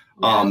now.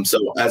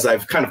 So as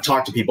I've kind of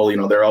talked to people,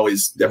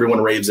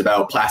 everyone raves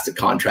about plastic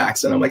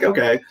contracts, and I'm like,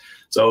 okay,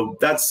 so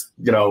that's,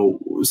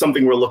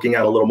 something we're looking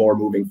at a little more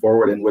moving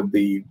forward. And with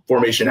the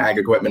formation ag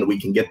equipment, we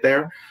can get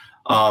there.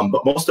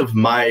 But most of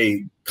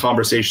my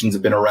conversations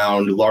have been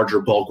around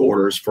larger bulk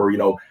orders for,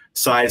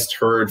 sized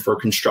herd for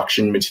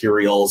construction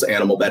materials,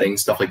 animal bedding,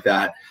 stuff like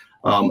that.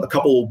 A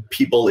couple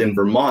people in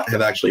Vermont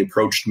have actually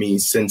approached me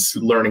since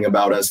learning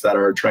about us that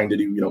are trying to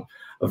do,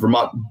 a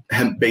Vermont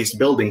hemp-based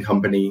building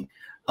company.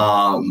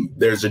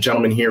 There's a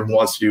gentleman here who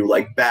wants to do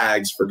like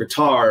bags for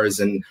guitars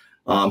and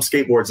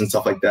skateboards and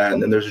stuff like that.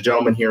 And then there's a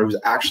gentleman here who's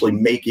actually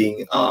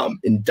making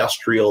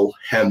industrial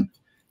hemp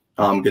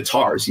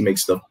guitars. He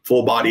makes the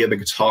full body of the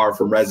guitar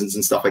from resins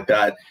and stuff like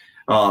that.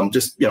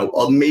 Just,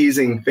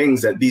 amazing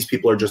things that these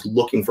people are just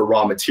looking for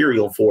raw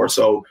material for.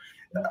 So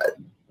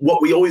what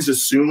we always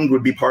assumed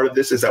would be part of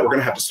this is that we're going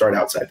to have to start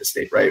outside the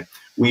state, right?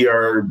 We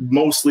are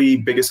mostly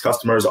biggest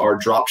customers are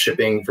drop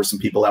shipping for some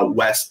people out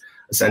west,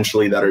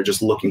 essentially, that are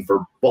just looking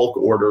for bulk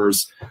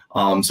orders.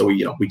 So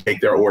we take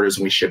their orders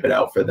and we ship it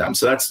out for them.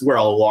 So that's where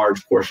a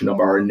large portion of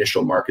our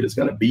initial market is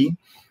going to be.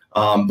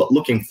 But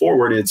looking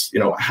forward, it's,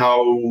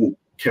 how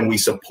can we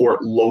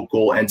support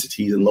local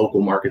entities and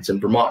local markets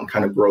in Vermont and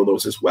kind of grow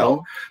those as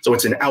well? So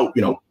it's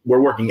we're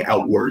working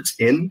outwards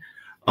in.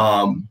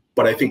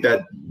 But I think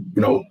that,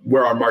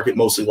 where our market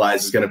mostly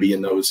lies is going to be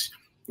in those,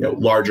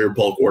 larger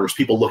bulk orders,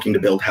 people looking to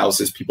build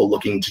houses, people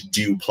looking to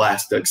do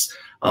plastics,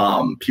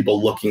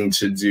 people looking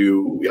to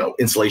do,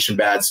 insulation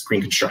bads,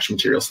 green construction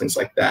materials, things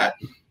like that.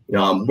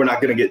 We're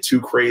not going to get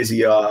too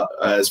crazy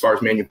as far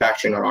as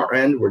manufacturing on our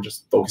end. We're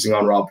just focusing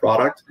on raw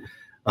product.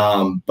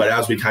 But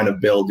as we kind of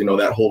build,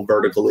 that whole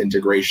vertical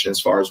integration as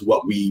far as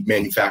what we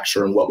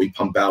manufacture and what we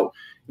pump out,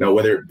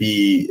 whether it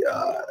be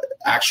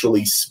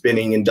actually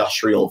spinning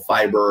industrial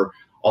fiber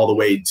all the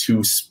way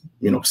to,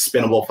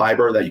 spinnable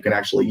fiber that you can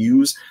actually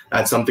use.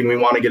 That's something we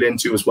want to get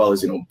into, as well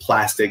as,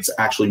 plastics,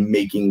 actually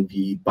making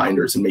the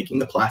binders and making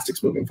the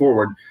plastics moving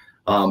forward.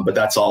 But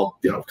that's all,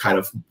 kind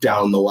of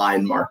down the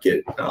line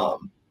market.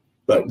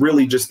 But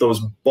really just those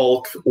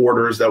bulk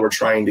orders that we're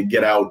trying to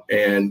get out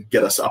and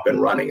get us up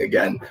and running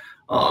again,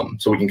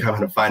 so we can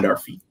kind of find our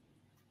feet.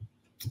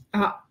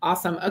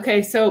 Awesome.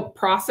 Okay. So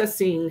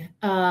processing,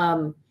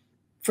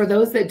 for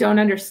those that don't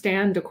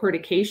understand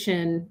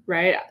decortication,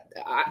 right?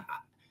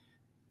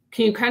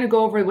 Can you kind of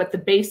go over what the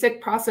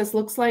basic process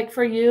looks like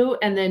for you,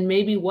 and then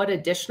maybe what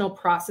additional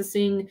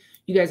processing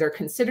you guys are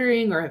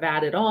considering or have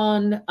added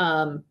on?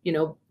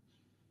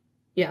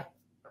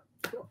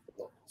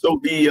 So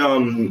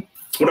the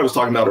what I was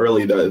talking about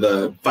earlier,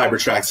 the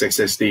FiberTrack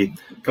 660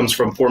 comes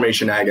from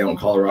Formation Ag out in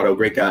Colorado.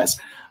 Great guys.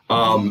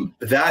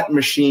 That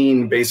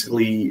machine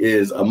basically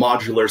is a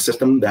modular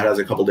system that has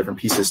a couple different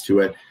pieces to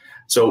it.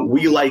 So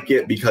we like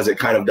it because it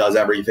kind of does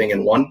everything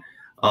in one.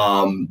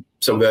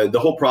 So the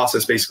whole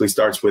process basically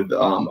starts with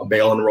a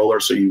bale and roller.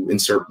 So you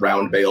insert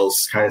round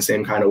bales, kind of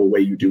same kind of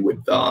way you do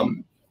with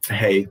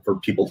hay, for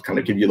people to kind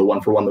of give you the one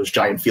for one, those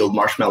giant field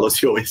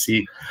marshmallows you always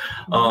see.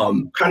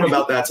 Kind of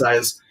about that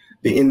size.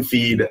 The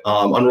infeed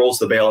unrolls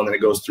the bale, and then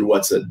it goes through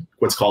what's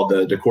called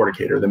the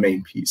decorticator, the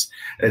main piece.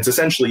 And it's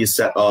essentially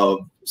a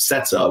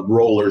sets of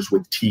rollers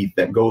with teeth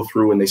that go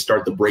through and they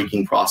start the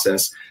breaking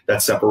process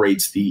that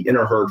separates the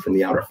inner herd from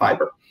the outer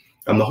fiber.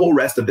 The whole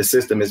rest of the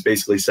system is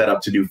basically set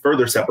up to do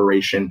further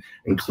separation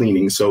and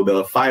cleaning. So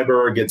the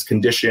fiber gets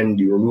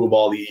conditioned, you remove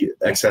all the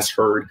excess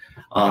herd.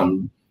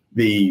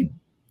 The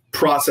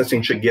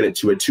processing should get it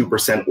to a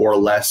 2% or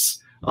less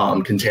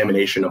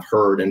contamination of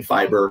hurd and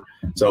fiber.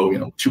 So,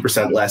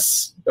 2%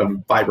 less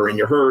fiber in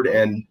your hurd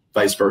and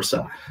vice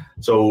versa.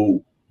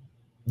 So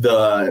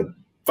the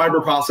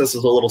fiber process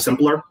is a little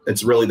simpler.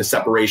 It's really the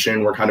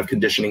separation. We're kind of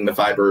conditioning the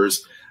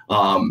fibers,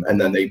 and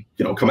then they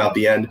come out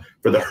the end.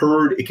 For the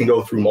hurd, it can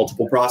go through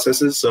multiple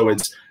processes. So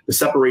it's the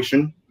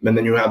separation, and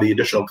then you have the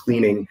additional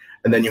cleaning,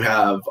 and then you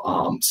have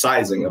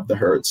sizing of the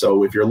hurd.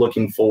 So if you're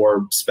looking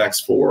for specs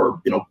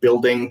for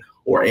building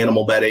or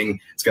animal bedding,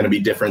 it's going to be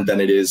different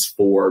than it is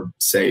for,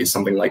 say,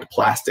 something like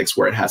plastics,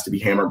 where it has to be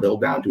hammer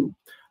built down to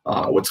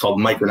what's called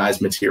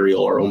micronized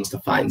material, or almost a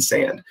fine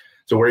sand.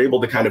 So we're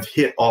able to kind of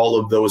hit all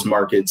of those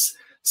markets,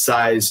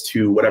 size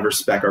to whatever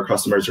spec our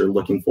customers are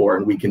looking for,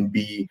 and we can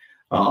be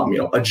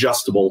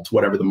adjustable to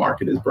whatever the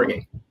market is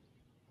bringing.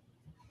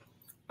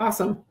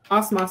 Awesome.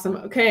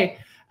 Okay.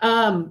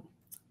 How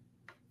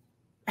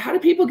do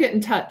people get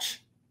in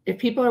touch? If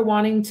people are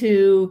wanting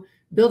to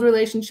build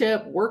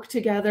relationship, work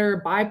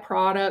together, buy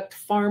product,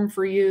 farm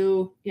for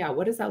you,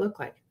 what does that look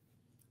like?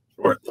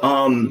 Sure.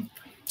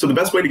 So the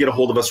best way to get a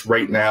hold of us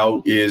right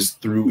now is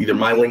through either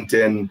my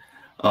LinkedIn,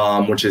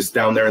 which is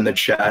down there in the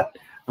chat,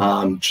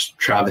 just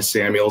Travis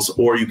Samuels,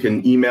 or you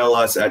can email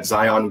us at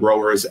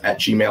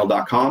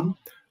ziongrowers@gmail.com,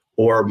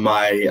 or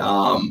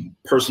my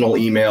personal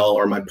email,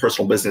 or my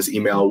personal business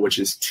email, which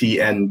is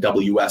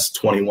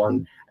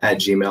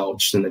tnws21@gmail,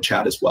 which is in the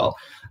chat as well.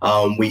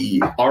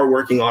 We are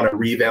working on a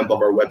revamp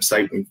of our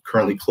website. We've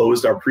currently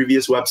closed our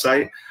previous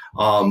website.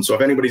 So if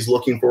anybody's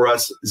looking for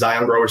us,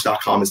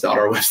 ziongrowers.com is not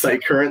our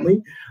website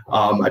currently.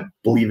 I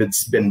believe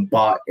it's been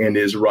bought and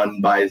is run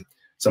by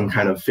some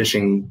kind of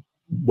phishing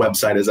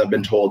website, as I've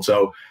been told.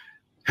 So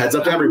heads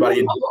up to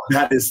everybody,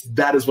 that is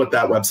what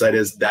that website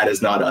is. That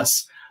is not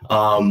us.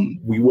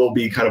 We will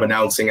be kind of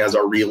announcing as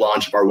our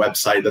relaunch of our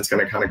website. That's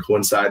going to kind of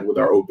coincide with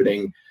our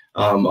opening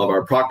of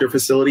our Proctor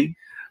facility.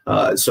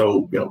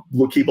 So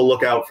we'll keep a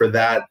lookout for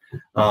that.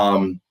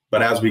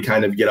 But as we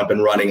kind of get up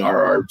and running,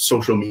 our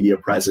social media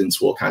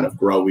presence will kind of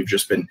grow. We've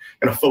just been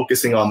kind of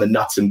focusing on the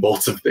nuts and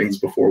bolts of things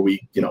before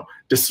we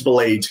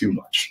display too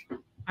much.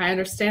 I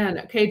understand.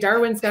 Okay,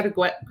 Darwin's got a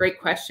great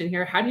question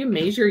here. How do you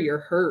measure your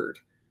hurd?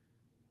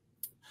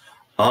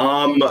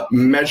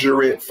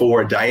 Measure it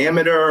for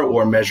diameter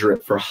or measure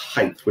it for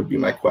height would be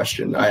my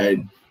question.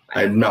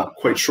 I'm not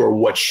quite sure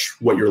what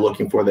you're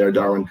looking for there,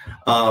 Darwin.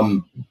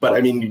 But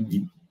I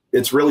mean,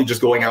 it's really just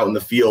going out in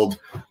the field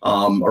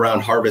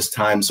around harvest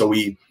time. So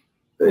we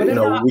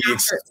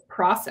it's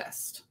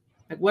processed.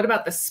 Like, what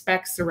about the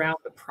specs around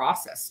the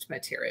processed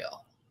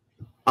material?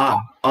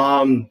 Well,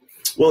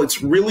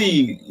 it's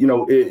really,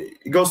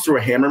 it goes through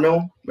a hammer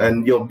mill,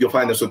 and you'll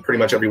find this with pretty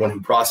much everyone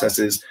who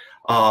processes.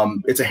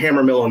 It's a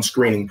hammer mill and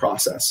screening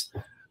process.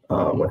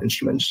 What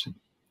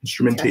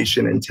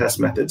instrumentation and test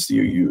methods do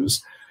you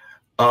use?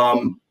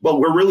 Well,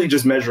 we're really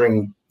just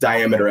measuring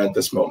diameter at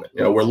this moment.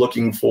 We're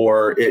looking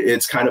for,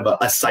 it's kind of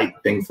a sight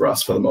thing for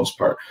us for the most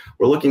part.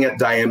 We're looking at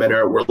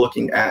diameter. We're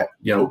looking at,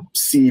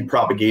 seed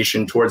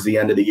propagation towards the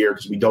end of the year,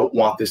 because we don't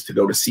want this to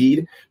go to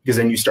seed, because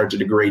then you start to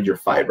degrade your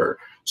fiber.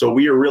 So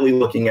we are really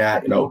looking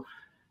at,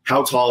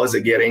 how tall is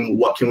it getting?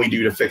 What can we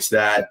do to fix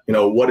that?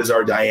 What is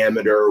our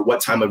diameter?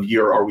 What time of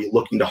year are we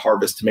looking to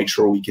harvest to make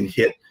sure we can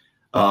hit,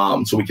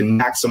 so we can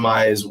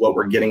maximize what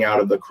we're getting out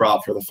of the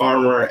crop for the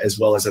farmer, as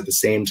well as at the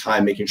same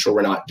time making sure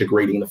we're not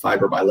degrading the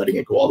fiber by letting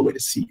it go all the way to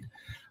seed.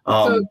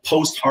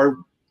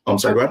 Post-harvest, I'm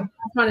sorry, go ahead.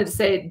 I wanted to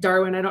say,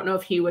 Darwin, I don't know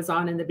if he was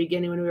on in the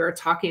beginning when we were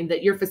talking,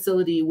 that your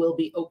facility will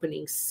be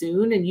opening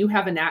soon, and you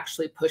haven't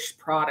actually pushed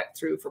product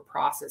through for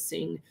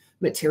processing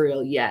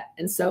material yet.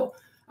 And so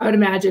I would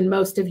imagine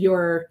most of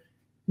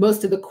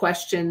the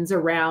questions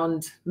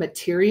around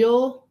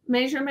material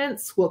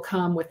measurements will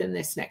come within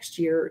this next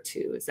year or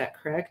two. Is that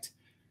correct?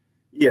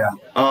 Yeah.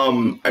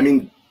 I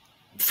mean,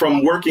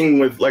 from working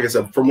with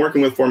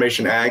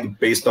Formation Ag,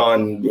 based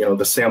on,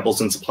 the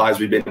samples and supplies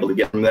we've been able to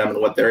get from them and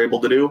what they're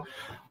able to do,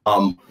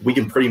 we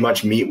can pretty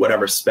much meet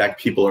whatever spec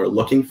people are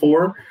looking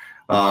for.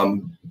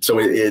 So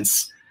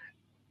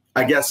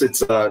I guess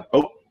it's, can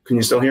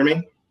you still hear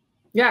me?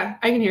 Yeah,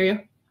 I can hear you.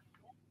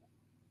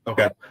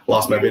 Okay.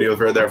 Lost my video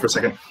there for a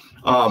second.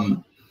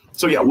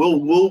 So yeah,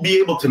 we'll be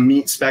able to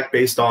meet spec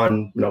based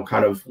on,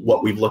 kind of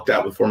what we've looked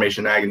at with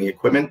Formation Ag and the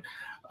equipment.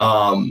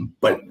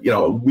 But,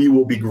 we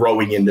will be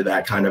growing into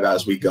that kind of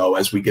as we go,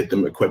 as we get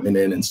the equipment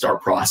in and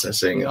start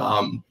processing,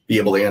 be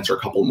able to answer a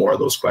couple more of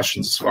those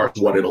questions as far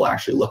as what it'll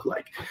actually look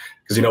like.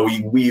 Because, I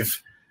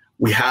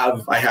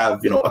have,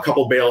 a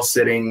couple bales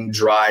sitting,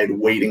 dried,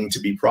 waiting to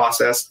be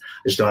processed.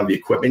 I just don't have the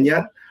equipment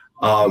yet.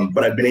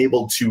 But I've been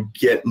able to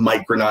get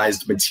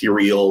micronized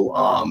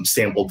material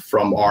sampled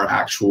from our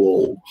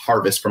actual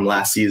harvest from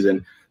last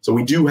season. So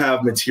we do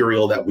have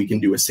material that we can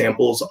do as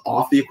samples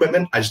off the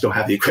equipment. I just don't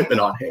have the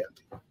equipment on hand.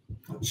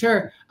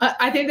 Sure.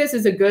 I think this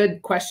is a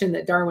good question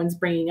that Darwin's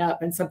bringing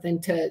up, and something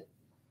to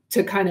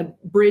kind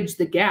of bridge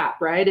the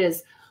gap, right?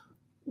 Is,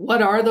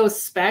 what are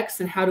those specs,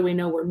 and how do we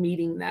know we're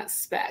meeting that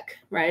spec,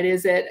 right?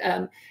 Is it,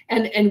 and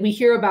we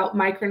hear about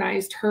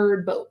micronized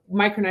hurd, but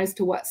micronized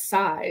to what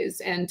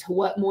size and to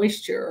what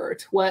moisture, or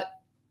to what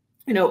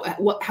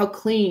how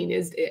clean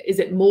is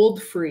it,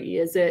 mold free?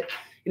 Is it,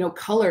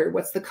 color?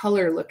 What's the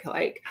color look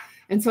like?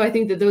 And so I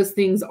think that those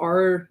things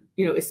are,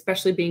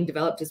 especially being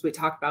developed as we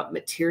talk about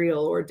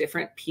material or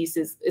different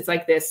pieces. It's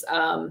like this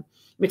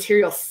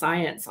material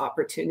science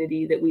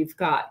opportunity that we've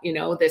got,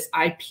 this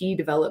IP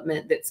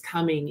development that's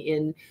coming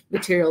in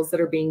materials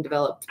that are being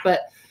developed.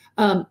 But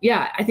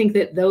I think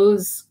that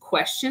those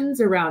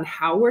questions around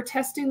how we're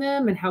testing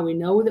them and how we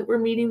know that we're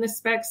meeting the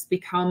specs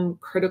become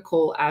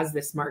critical as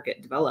this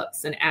market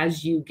develops. And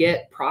as you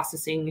get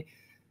processing,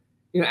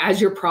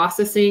 as you're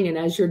processing and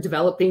as you're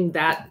developing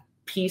that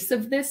piece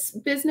of this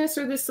business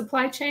or this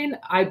supply chain,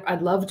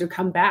 I'd love to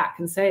come back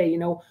and say,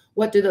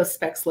 what do those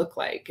specs look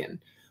like and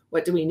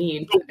what do we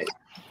need?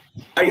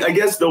 I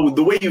guess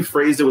the way you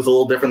phrased it was a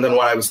little different than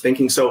what I was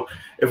thinking. So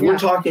if we're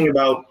talking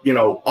about,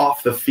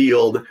 off the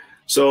field,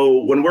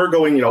 so when we're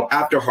going,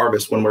 after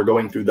harvest, when we're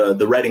going through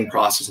the retting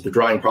process, the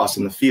drying process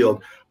in the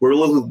field, we're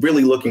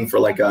really looking for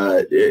like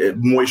a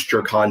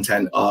moisture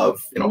content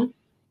of,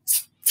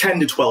 10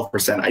 to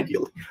 12%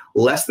 ideally.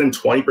 Less than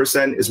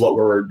 20% is what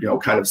we're,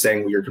 kind of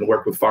saying we are going to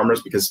work with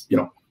farmers because,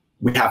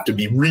 we have to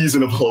be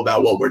reasonable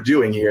about what we're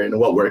doing here and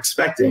what we're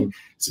expecting.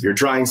 So if you're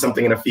drying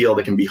something in a field,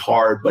 it can be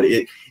hard, but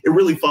it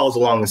really follows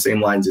along the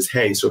same lines as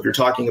hay. So if you're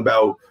talking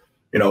about,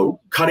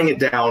 cutting it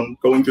down,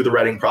 going through the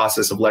retting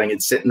process of letting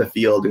it sit in the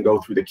field and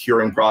go through the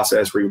curing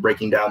process where you're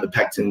breaking down the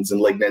pectins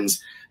and lignans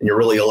and you're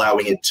really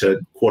allowing it to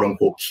quote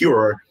unquote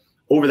cure.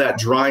 Over that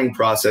drying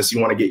process, you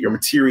want to get your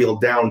material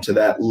down to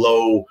that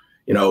low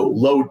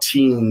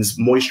teens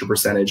moisture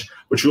percentage,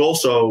 which will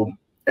also,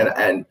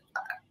 and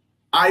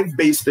I've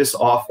based this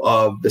off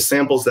of the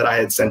samples that I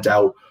had sent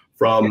out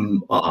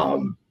from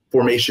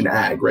Formation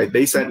Ag, right?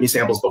 They sent me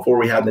samples before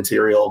we had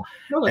material,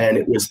 and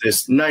it was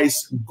this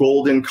nice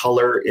golden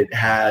color. It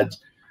had,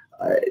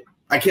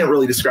 I can't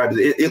really describe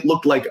it. It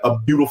looked like a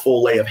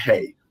beautiful lay of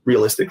hay,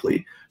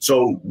 realistically.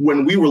 So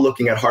when we were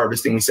looking at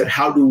harvesting, we said,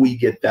 how do we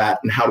get that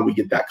and how do we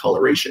get that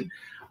coloration?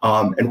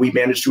 And we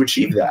managed to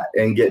achieve that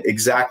and get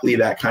exactly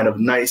that kind of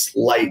nice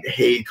light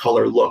hay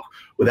color look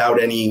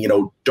without any,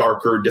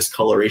 darker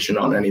discoloration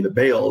on any of the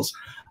bales.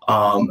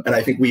 And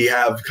I think we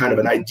have kind of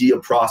an idea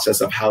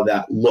process of how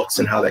that looks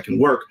and how that can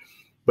work.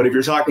 But if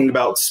you're talking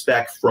about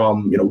spec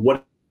from,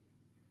 what.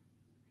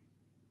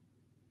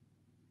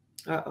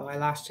 Uh-oh, I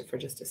lost you for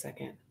just a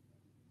second.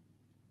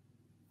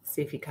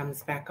 See if he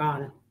comes back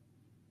on.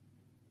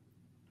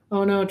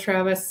 Oh no,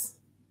 Travis.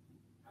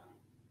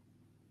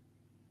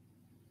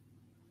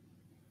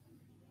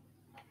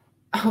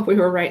 Oh, we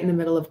were right in the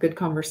middle of good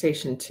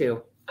conversation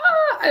too.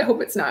 I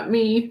hope it's not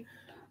me.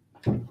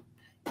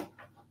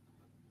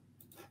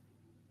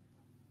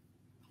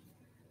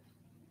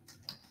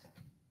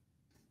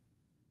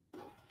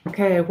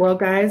 Okay, well,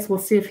 guys, we'll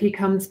see if he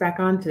comes back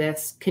onto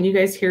this. Can you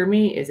guys hear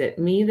me? Is it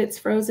me that's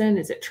frozen?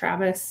 Is it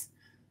Travis?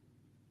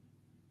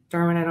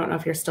 Darwin, I don't know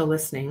if you're still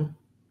listening.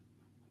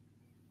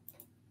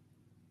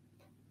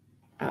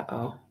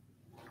 Uh-oh.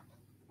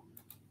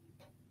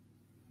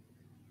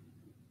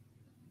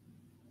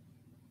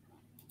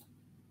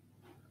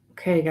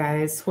 Okay,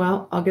 guys.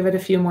 Well, I'll give it a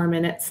few more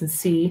minutes and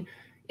see.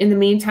 In the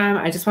meantime,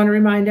 I just want to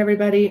remind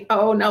everybody,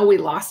 oh, no, we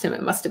lost him.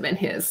 It must have been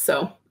his.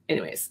 So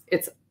anyways,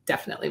 it's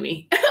definitely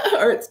me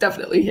or it's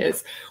definitely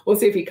his. We'll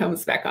see if he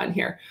comes back on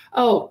here.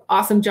 Oh,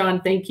 awesome,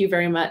 John. Thank you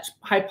very much.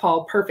 Hi,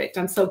 Paul. Perfect.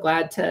 I'm so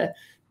glad to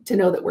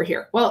know that we're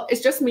here. Well,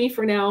 it's just me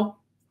for now.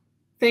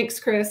 Thanks,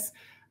 Chris.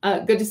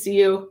 Good to see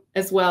you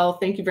as well.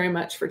 Thank you very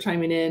much for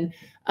chiming in.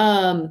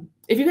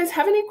 If you guys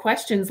have any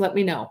questions, let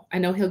me know. I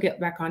know he'll get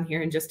back on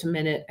here in just a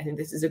minute. I think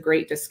this is a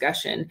great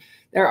discussion.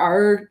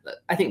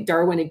 I think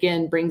Darwin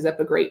again brings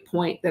up a great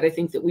point that I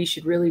think that we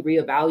should really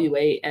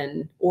reevaluate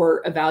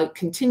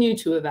continue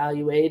to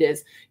evaluate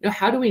is,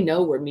 how do we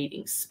know we're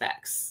meeting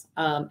specs?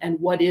 And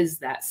what is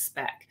that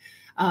spec?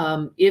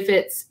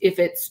 If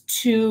it's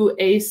to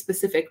a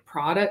specific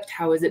product,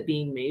 how is it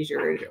being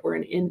measured? Or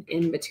an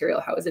in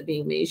material, how is it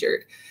being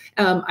measured?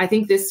 I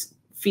think this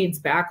feeds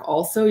back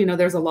also,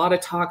 there's a lot of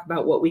talk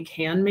about what we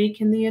can make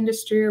in the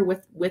industry or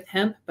with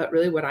hemp, but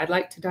really what I'd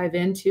like to dive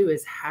into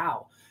is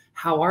how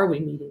are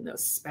we meeting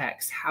those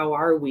specs? How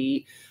are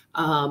we,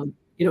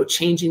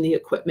 changing the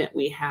equipment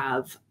we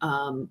have?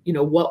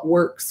 What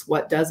works,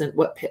 what doesn't,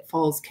 what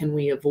pitfalls can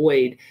we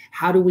avoid?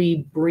 How do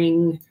we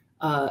bring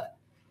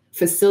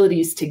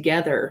facilities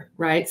together,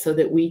 right? So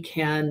that we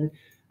can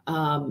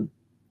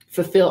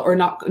fulfill, or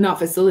not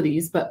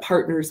facilities, but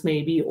partners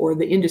maybe, or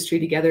the industry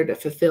together to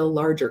fulfill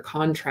larger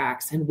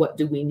contracts. And what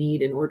do we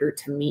need in order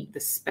to meet the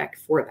spec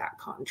for that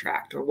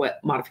contract, or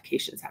what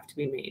modifications have to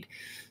be made?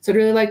 So I'd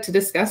really like to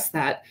discuss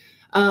that.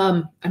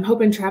 I'm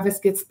hoping Travis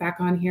gets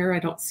back on here. I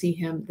don't see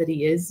him that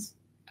he is,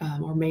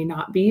 or may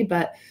not be,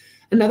 but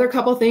another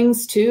couple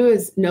things too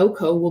is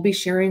NOCO. We'll be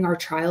sharing our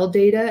trial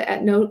data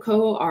at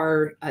NOCO,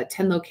 our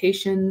 10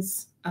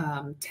 locations,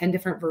 10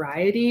 different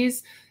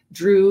varieties.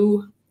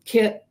 Drew,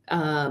 Kit,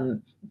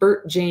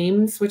 Bert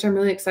James, which I'm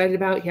really excited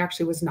about. He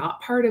actually was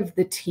not part of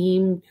the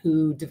team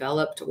who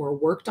developed or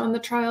worked on the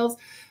trials,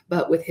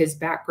 but with his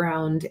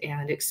background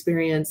and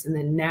experience, and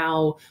then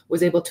now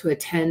was able to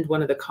attend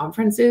one of the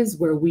conferences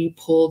where we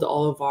pulled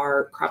all of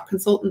our crop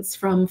consultants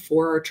from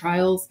for our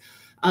trials.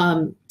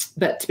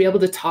 But to be able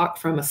to talk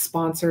from a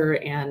sponsor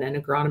and an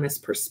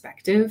agronomist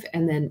perspective,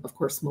 and then of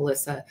course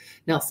Melissa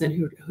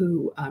Nelson,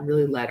 who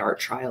really led our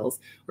trials,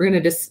 we're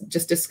going to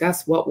just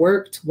discuss what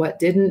worked, what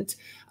didn't,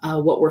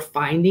 what we're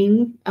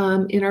finding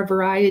in our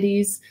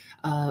varieties,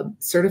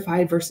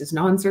 certified versus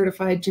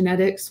non-certified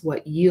genetics,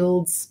 what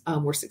yields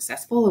were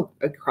successful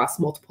across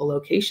multiple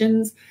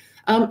locations,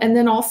 and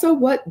then also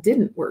what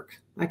didn't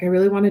work. Like I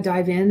really want to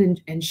dive in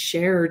and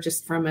share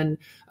just from an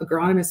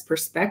agronomist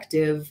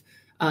perspective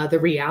the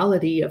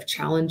reality of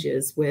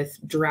challenges with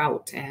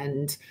drought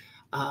and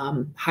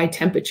high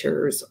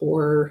temperatures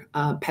or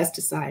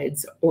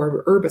pesticides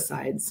or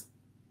herbicides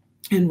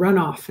and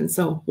runoff. And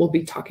so we'll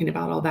be talking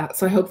about all that.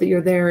 So I hope that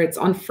you're there. It's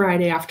on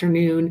Friday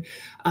afternoon.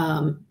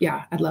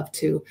 Yeah, I'd love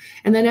to.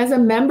 And then as a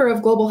member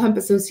of Global Hemp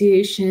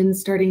Association,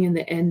 starting in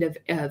the end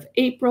of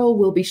April,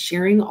 we'll be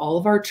sharing all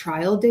of our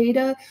trial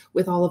data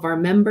with all of our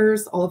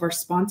members. All of our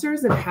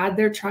sponsors have had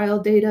their trial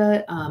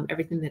data,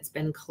 everything that's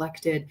been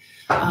collected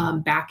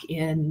back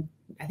in,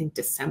 I think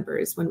December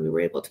is when we were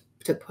able to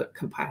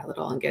compile it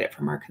all and get it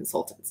from our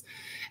consultants.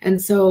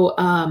 And so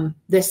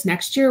this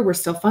next year, we're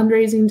still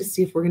fundraising to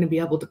see if we're going to be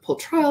able to pull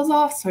trials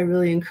off. So I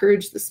really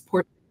encourage the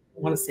support. I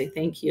want to say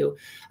thank you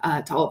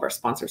to all of our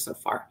sponsors so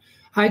far.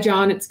 Hi,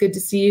 John. It's good to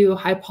see you.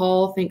 Hi,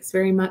 Paul. Thanks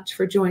very much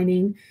for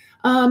joining.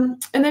 And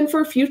then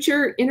for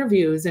future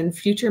interviews and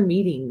future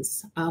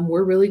meetings,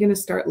 we're really going to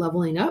start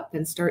leveling up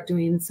and start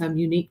doing some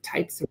unique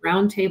types of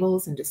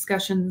roundtables and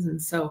discussions.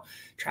 And so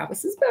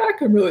Travis is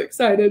back. I'm really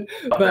excited.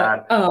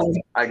 But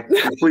I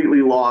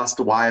completely lost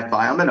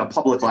Wi-Fi. I'm in a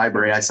public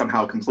library. I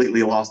somehow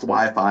completely lost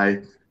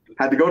Wi-Fi.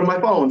 Had to go to my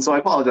phone, so I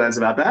apologize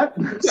about that.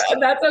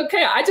 That's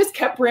okay. I just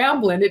kept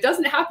rambling. It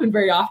doesn't happen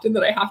very often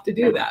that I have to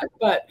do that.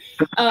 But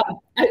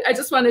I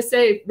just want to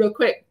say real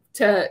quick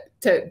to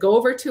go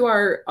over to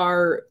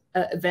our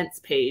events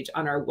page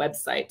on our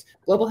website,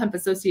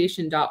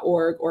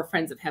 globalhempassociation.org or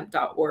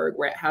friendsofhemp.org,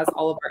 where it has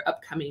all of our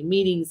upcoming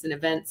meetings and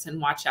events,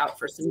 and watch out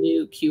for some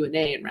new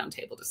Q&A and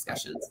roundtable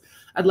discussions.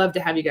 I'd love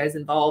to have you guys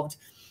involved.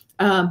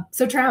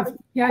 So Trav,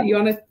 yeah, you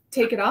want to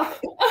take it off?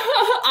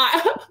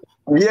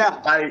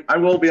 Yeah, I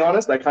will be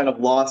honest. I kind of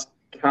lost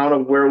count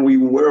of where we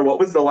were. What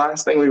was the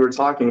last thing we were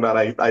talking about?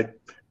 I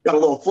got a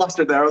little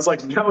flustered there. I was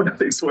like, no,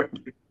 nothing's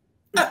working.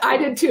 I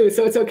did too,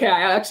 so it's okay.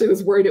 I actually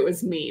was worried it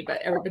was me,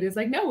 but everybody's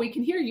like, no, we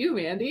can hear you,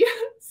 Mandy.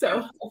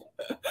 So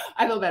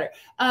I feel better.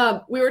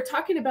 We were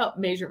talking about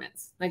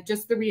measurements, like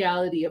just the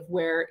reality of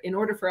where, in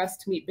order for us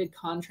to meet big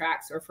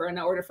contracts, or in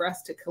order for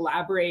us to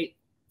collaborate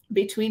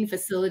between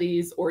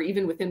facilities, or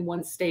even within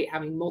one state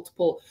having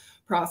multiple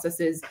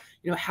processes,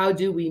 how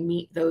do we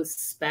meet those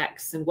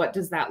specs, and what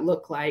does that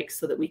look like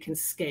so that we can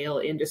scale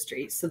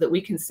industry, so that we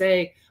can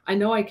say, I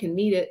know I can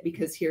meet it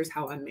because here's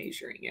how I'm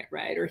measuring it,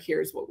 right? Or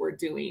here's what we're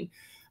doing.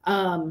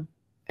 And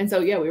so,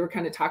 yeah, we were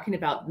kind of talking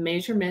about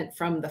measurement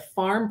from the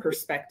farm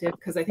perspective,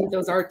 because I think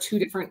those are two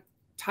different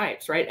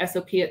types, right?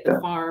 SOP at the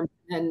farm,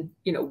 and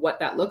what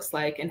that looks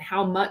like, and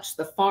how much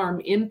the farm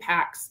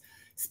impacts,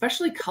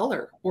 especially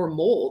color or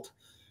mold,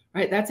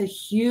 right? That's a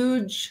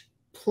huge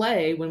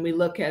play when we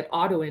look at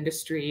auto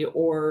industry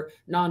or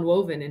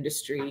non-woven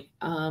industry.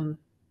 And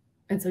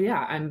so,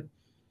 yeah,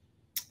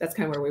 that's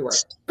kind of where we were.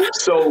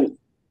 So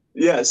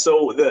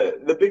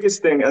the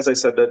biggest thing, as I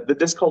said, the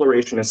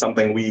discoloration is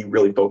something we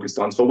really focused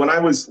on. So when I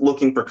was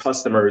looking for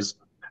customers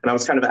and I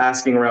was kind of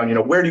asking around,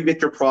 where do you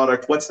get your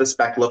product? What's the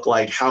spec look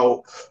like?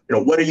 How,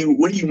 what do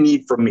you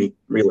need from me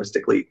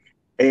realistically?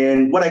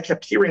 And what I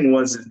kept hearing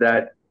was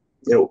that,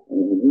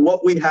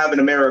 what we have in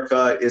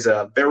America is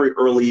a very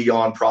early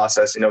on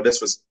process. This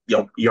was,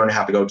 a year and a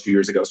half ago, 2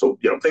 years ago. So,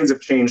 things have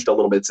changed a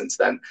little bit since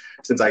then,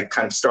 since I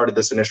kind of started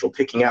this initial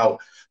picking out.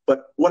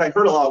 But what I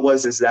heard a lot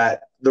is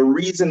that the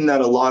reason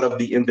that a lot of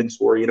the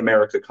inventory in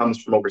America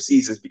comes from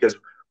overseas is because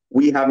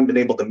we haven't been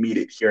able to meet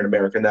it here in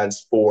America. And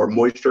that's for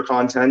moisture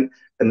content,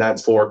 and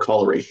that's for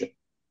coloration.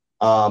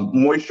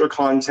 Moisture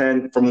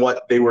content, from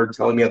what they were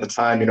telling me at the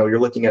time, you're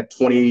looking at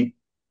 20%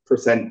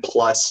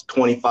 plus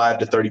 25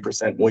 to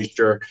 30%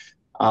 moisture,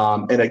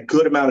 and a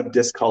good amount of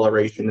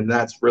discoloration. And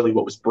that's really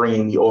what was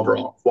bringing the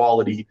overall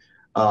quality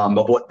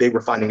of what they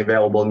were finding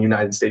available in the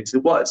United States.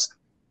 It was,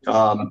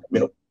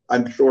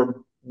 I'm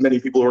sure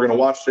many people who are going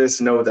to watch this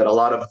know that a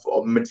lot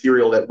of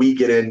material that we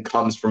get in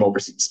comes from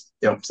overseas.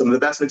 Some of the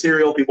best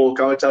material, people will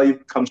come and tell you,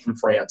 comes from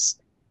France,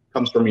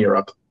 comes from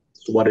Europe.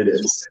 It's what it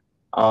is.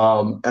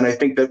 And I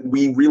think that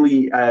we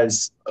really,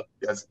 as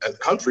a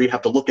country,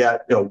 have to look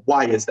at,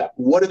 why is that?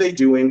 What are they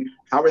doing?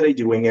 How are they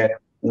doing it?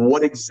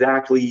 What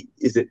exactly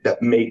is it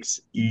that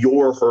makes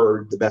your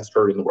herd the best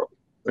herd in the world,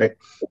 right?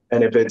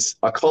 And if it's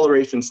a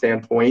coloration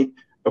standpoint,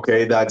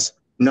 okay, that's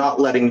not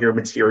letting your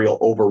material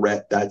over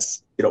ret.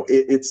 That's,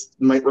 it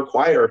might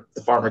require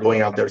the farmer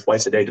going out there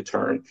twice a day to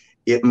turn.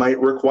 It might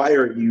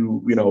require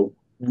you,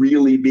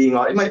 really being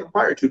on, it might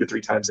require 2 to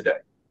 3 times a day.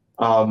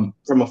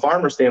 From a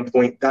farmer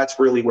standpoint, that's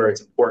really where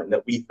it's important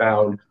that we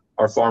found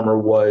our farmer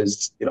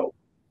was,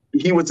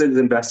 he was as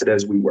invested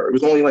as we were. It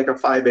was only like a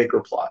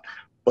 5-acre plot,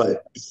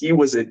 but he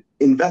was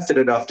invested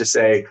enough to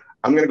say,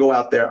 I'm going to go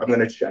out there, I'm going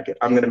to check it.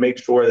 I'm going to make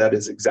sure that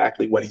is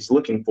exactly what he's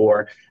looking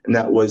for. And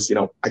that was,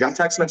 I got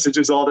text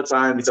messages all the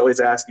time. He's always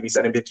asking me,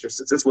 sending pictures.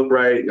 Does this look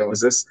right?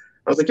 Is this?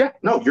 I was like, yeah,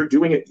 no, you're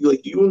doing it.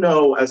 Like,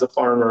 as a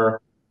farmer,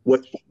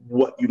 what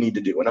you need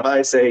to do. And if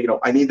I say,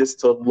 I need this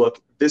to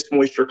look this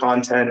moisture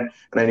content,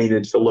 and I need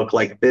it to look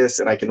like this,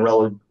 and I can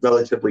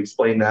relatively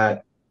explain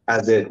that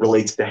as it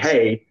relates to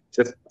hay,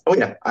 just, oh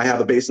yeah, I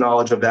have a base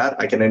knowledge of that.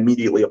 I can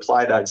immediately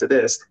apply that to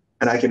this,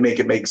 and I can make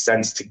it make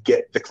sense to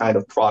get the kind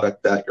of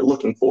product that you're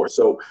looking for.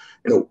 So,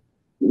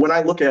 when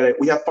I look at it,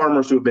 we have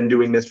farmers who have been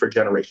doing this for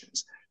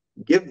generations.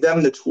 Give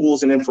them the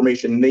tools and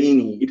information they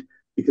need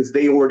because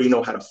they already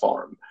know how to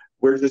farm.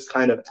 We're just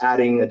kind of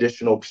adding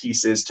additional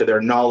pieces to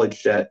their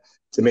knowledge set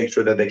to make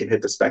sure that they can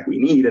hit the spec we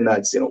need. And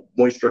that's,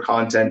 moisture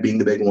content being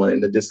the big one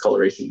and the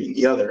discoloration being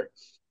the other.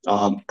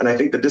 And I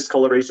think the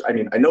discoloration,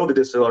 I know the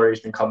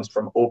discoloration comes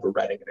from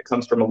over-retting, and it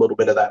comes from a little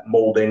bit of that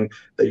molding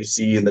that you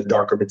see in the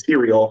darker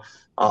material.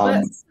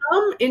 But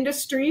some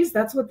industries,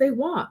 that's what they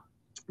want,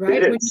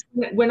 right?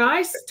 When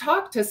I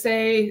talk to,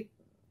 say,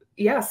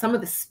 some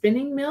of the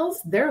spinning mills,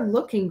 they're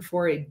looking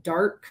for a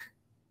dark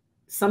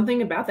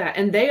something about that.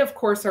 And they, of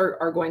course,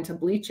 are going to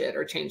bleach it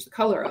or change the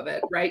color of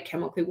it, right?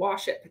 Chemically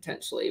wash it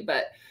potentially.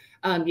 But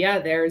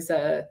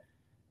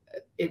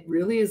it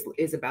really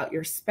is about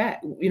your spec.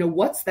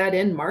 What's that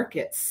end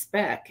market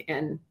spec?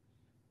 And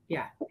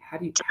how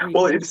do you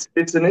well,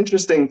 it's an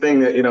interesting thing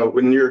that,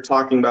 when you're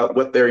talking about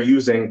what they're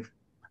using,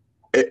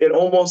 it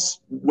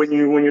almost, when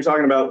you're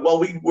talking about,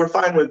 well, we're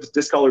fine with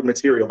discolored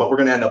material, but we're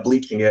going to end up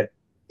bleaching it.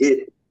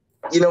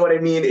 You know what I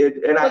mean? Is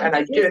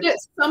it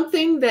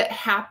something that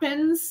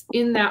happens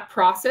in that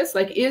process?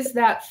 Like, is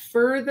that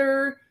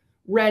further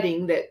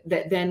retting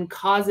that then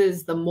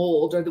causes the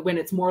mold, or when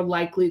it's more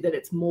likely that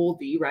it's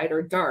moldy, right,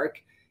 or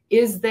dark?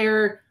 Is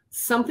there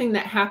something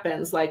that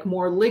happens, like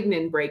more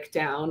lignin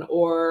breakdown,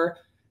 or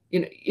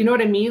you know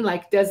what I mean?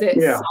 Like, does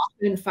it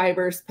soften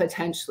fibers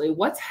potentially?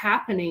 What's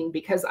happening?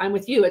 Because I'm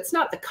with you. It's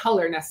not the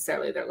color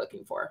necessarily they're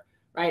looking for,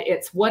 right?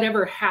 It's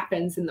whatever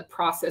happens in the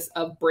process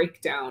of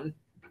breakdown,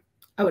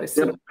 I would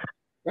assume,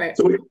 right?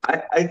 So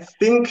I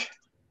think,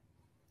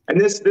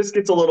 and this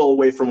gets a little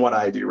away from what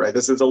I do, right?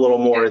 This is a little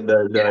more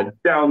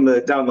down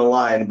the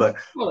line, but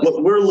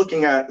what we're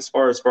looking at as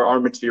far as for our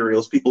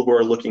materials, people who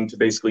are looking to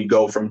basically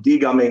go from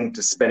degumming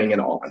to spinning it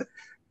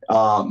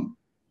on,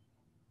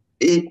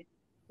 it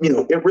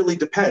really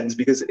depends,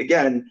 because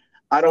again,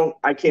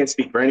 I can't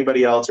speak for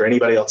anybody else or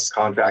anybody else's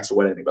contracts or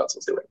what anybody else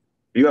is doing.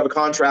 If you have a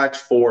contract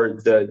for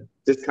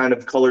this kind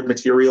of colored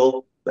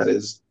material, that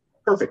is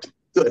perfect.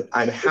 Good.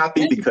 I'm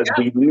happy because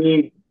we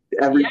need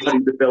everybody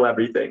to fill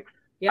everything.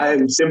 Yeah. I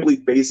am simply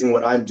basing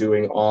what I'm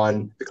doing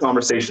on the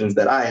conversations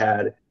that I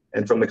had,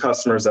 and from the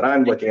customers that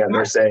I'm looking at, and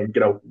they're saying,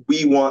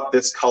 we want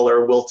this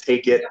color, we'll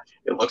take it.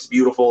 It looks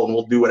beautiful, and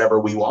we'll do whatever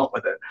we want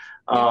with it.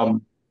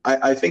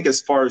 I think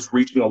as far as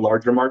reaching a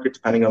larger market,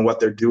 depending on what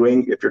they're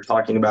doing, if you're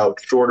talking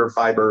about shorter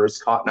fibers,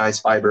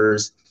 cottonized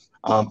fibers,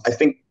 I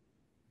think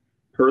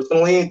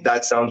personally,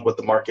 that sounds what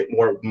the market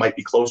more might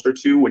be closer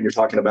to when you're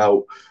talking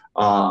about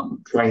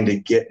trying to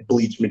get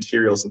bleach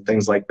materials and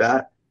things like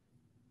that.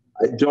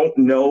 I don't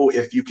know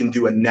if you can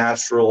do a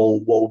natural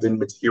woven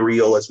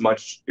material as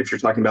much if you're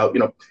talking about,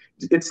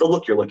 it's the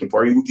look you're looking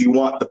for. You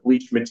want the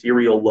bleach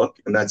material look,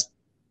 and that's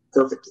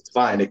perfect. It's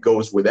fine. It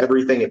goes with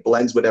everything. It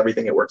blends with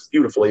everything. It works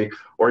beautifully.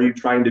 Or are you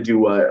trying to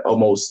do a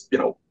almost,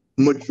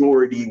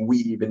 majority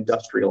weave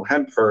industrial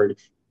hemp herd,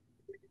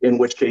 in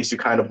which case you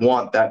kind of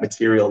want that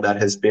material that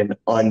has been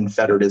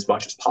unfettered as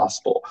much as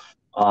possible.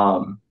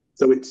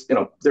 So it's,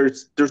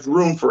 there's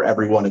room for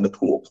everyone in the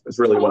pool is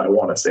really what I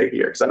want to say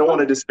here. Because I don't want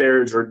to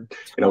disparage or,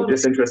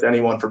 disinterest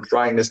anyone from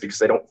trying this because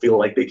they don't feel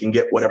like they can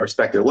get whatever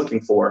spec they're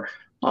looking for.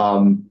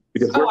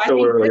 Because we're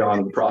still early on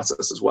in the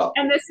process as well.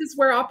 And this is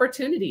where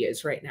opportunity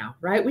is right now,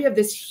 right? We have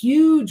this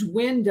huge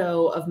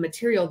window of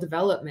material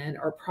development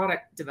or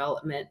product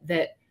development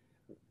that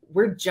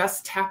we're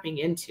just tapping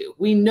into.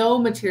 We know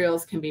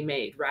materials can be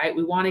made, right?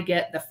 We want to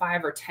get the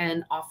 5 or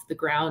 10 off the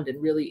ground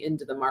and really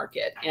into the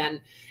market.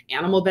 And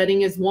animal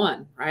bedding is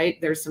one,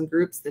 right? There's some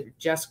groups that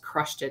just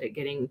crushed it at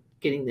getting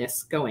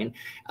this going.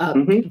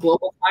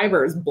 Global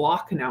Fibers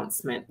block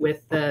announcement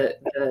with the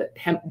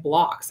hemp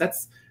blocks.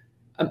 That's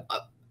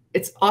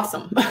it's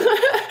awesome.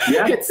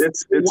 Yeah,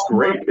 it's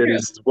great. It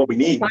is what we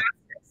need.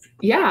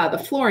 Yeah, the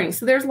flooring.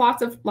 So there's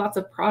lots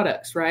of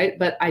products, right?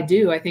 But I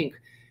think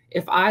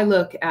if I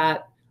look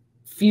at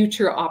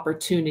future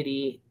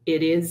opportunity,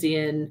 it is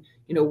in,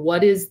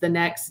 what is the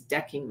next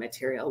decking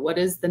material? What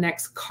is the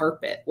next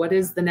carpet? What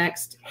is the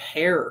next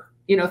hair?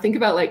 Think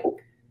about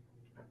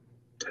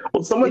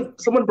well,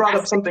 someone brought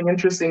up something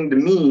interesting to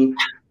me,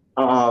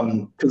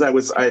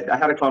 because I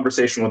had a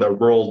conversation with a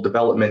rural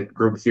development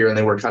group here, and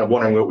they were kind of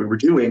wondering what we were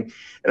doing.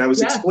 And I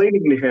was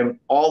explaining to him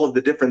all of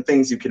the different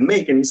things you can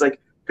make. And he's like,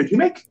 could you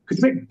make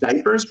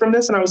diapers from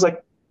this? And I was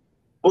like,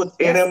 well, it's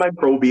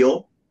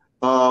antimicrobial.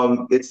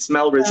 It's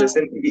smell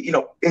resistant,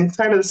 and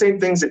kind of the same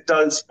things it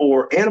does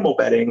for animal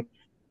bedding.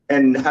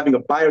 And having a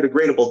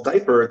biodegradable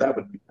diaper, that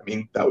would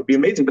be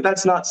amazing. But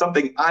that's not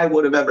something I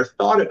would have ever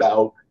thought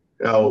about.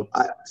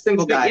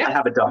 Single guy, I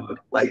have a dog.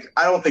 Like,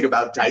 I don't think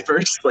about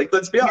diapers. Like,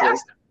 let's be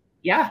honest.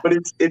 Yeah. But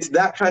it's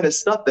that kind of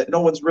stuff that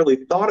no one's really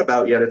thought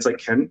about yet. It's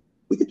like,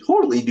 we could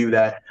totally do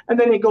that. And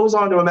then it goes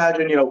on to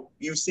imagine,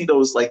 you see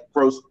those like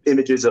gross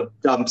images of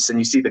dumps and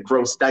you see the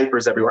gross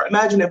diapers everywhere.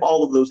 Imagine if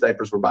all of those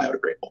diapers were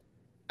biodegradable.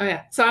 Oh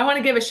yeah. So I want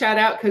to give a shout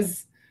out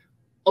because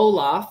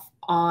Olaf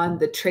on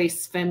the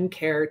Trace Fem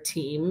Care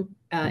team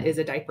is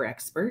a diaper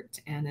expert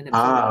and an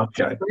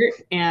expert.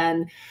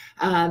 And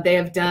they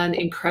have done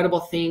incredible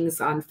things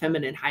on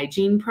feminine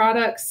hygiene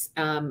products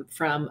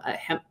from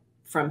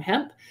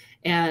hemp.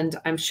 And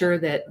I'm sure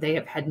that they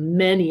have had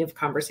many of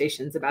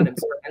conversations about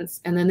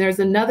absorbents. And then there's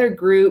another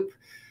group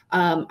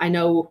I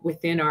know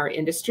within our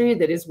industry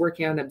that is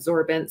working on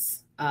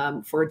absorbents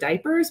for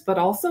diapers, but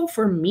also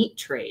for meat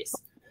trays,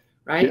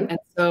 right? Yeah. And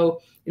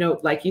so,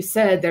 like you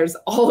said, there's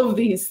all of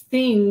these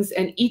things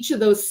and each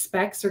of those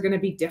specs are going to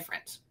be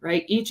different,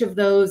 right? Each of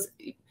those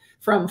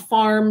from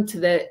farm to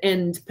the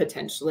end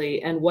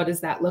potentially. And what does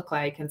that look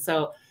like? And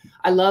so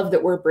I love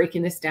that we're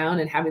breaking this down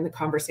and having the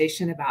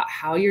conversation about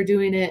how you're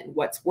doing it,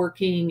 what's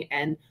working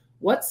and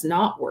what's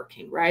not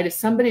working, right? If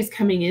somebody's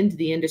coming into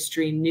the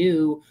industry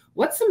new,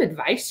 what's some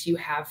advice you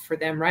have for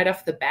them right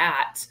off the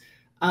bat?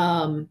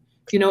 And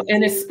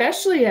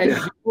especially as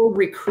you're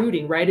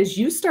recruiting, right? As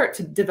you start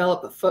to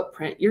develop a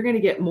footprint, you're going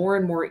to get more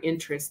and more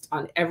interest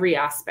on every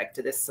aspect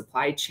of this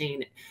supply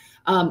chain.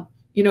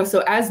 So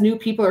as new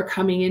people are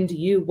coming into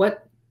you,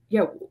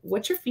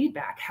 what's your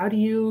feedback? How do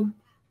you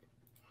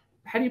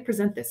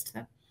present this to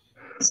them?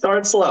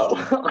 Start slow.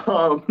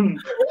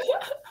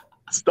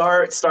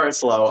 Start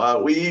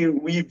slow.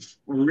 We've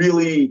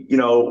really,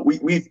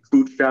 we've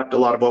bootstrapped a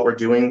lot of what we're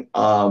doing.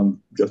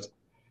 Just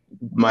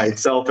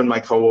myself and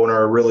my co-owner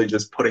are really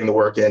just putting the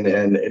work in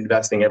and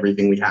investing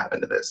everything we have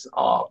into this.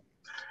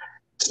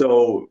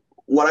 So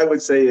what I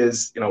would say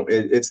is,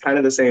 it's kind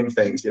of the same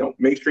things.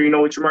 Make sure you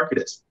know what your market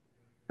is.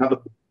 Have a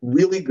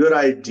really good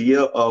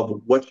idea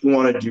of what you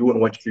want to do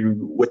and what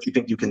you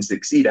think you can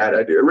succeed at.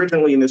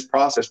 Originally in this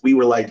process, we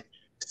were like,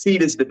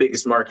 seed is the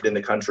biggest market in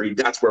the country.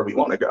 That's where we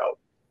want to go.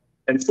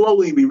 And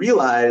slowly we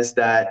realized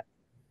that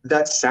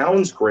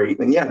sounds great.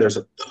 And yeah, there's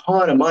a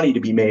ton of money to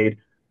be made,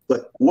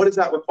 but what does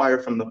that require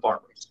from the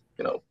farmers?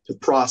 To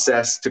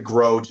process, to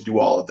grow, to do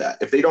all of that.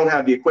 If they don't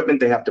have the equipment,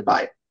 they have to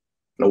buy it.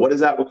 What does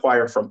that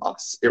require from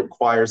us? It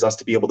requires us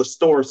to be able to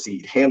store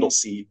seed, handle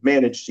seed,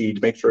 manage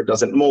seed, make sure it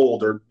doesn't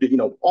mold, or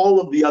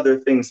all of the other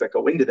things that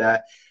go into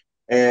that.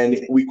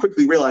 And we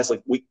quickly realized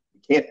like we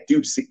can't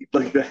do seed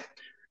like that.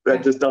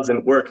 That just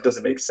doesn't work. It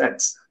doesn't make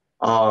sense.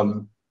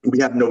 We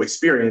have no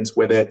experience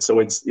with it, so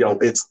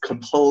it's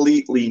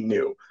completely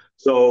new.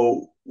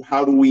 So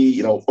how do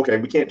we okay,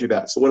 we can't do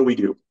that. So what do we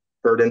do?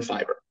 Herd and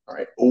fiber. All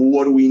right.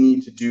 What do we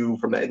need to do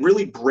from that? And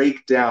really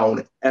break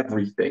down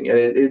everything. And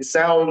it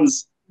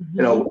sounds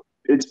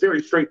it's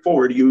very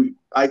straightforward.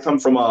 I come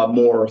from a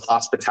more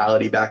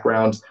hospitality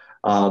background.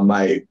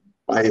 I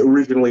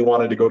originally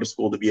wanted to go to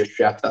school to be a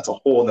chef. That's a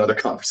whole nother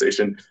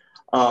conversation.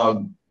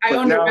 I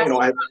owned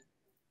a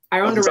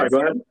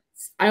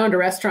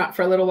restaurant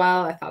for a little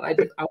while. I thought I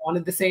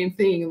wanted the same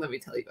thing. And let me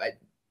tell you,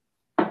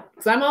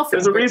 because I'm also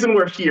there's a reason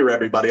we're here,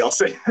 everybody. I'll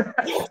say.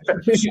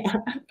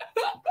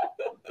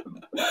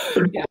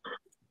 Yeah.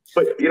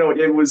 But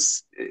it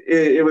was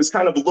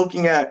kind of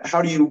looking at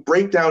how do you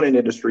break down an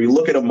industry,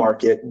 look at a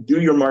market,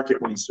 do your market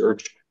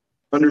research,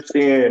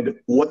 understand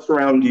what's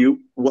around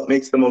you, what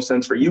makes the most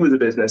sense for you as a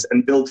business,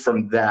 and build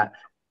from that.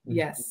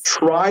 Yes.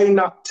 Try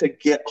not to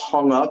get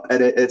hung up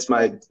at it. It's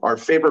our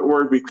favorite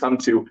word we've come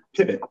to,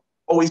 pivot.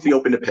 Always be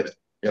open to pivot.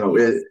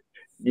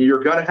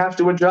 You're gonna have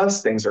to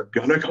adjust. Things are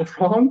gonna go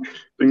wrong.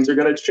 Things are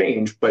gonna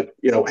change. But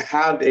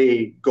have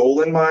a goal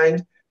in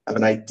mind, have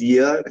an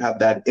idea, have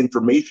that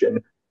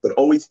information. But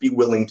always be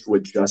willing to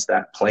adjust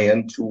that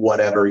plan to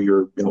whatever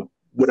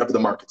whatever the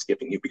market's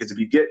giving you. Because if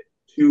you get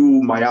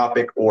too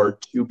myopic or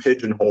too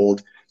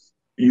pigeonholed,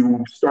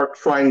 you start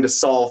trying to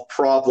solve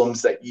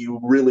problems that you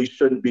really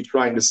shouldn't be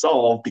trying to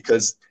solve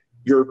because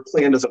your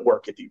plan doesn't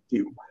work if you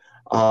do.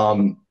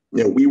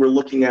 We were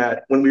looking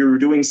at, when we were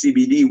doing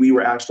CBD, we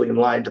were actually in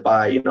line to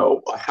buy,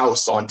 a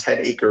house on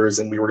 10 acres,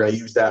 and we were going to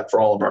use that for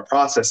all of our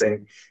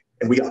processing.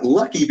 And we got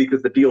lucky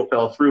because the deal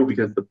fell through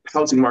because the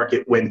housing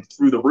market went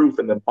through the roof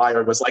and the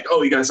buyer was like,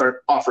 oh, you guys aren't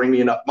offering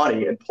me enough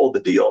money, and pulled the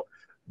deal.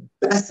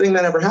 Best thing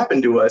that ever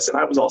happened to us. And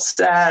I was all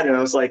sad. And I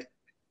was like,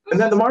 and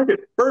then the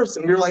market burst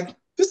and we were like,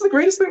 this is the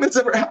greatest thing that's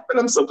ever happened.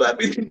 I'm so glad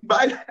we didn't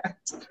buy that.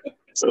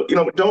 So,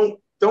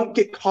 don't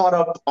get caught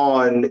up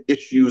on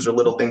issues or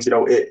little things.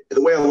 The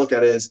way I look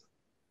at it is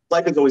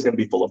life is always going to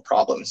be full of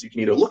problems. You can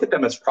either look at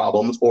them as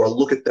problems or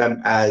look at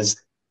them as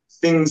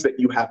things that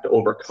you have to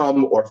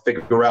overcome or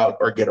figure out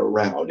or get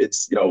around.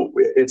 It's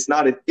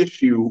not an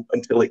issue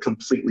until it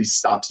completely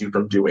stops you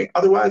from doing.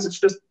 Otherwise, it's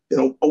just,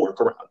 a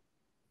workaround.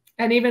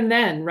 And even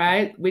then,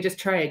 right, we just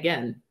try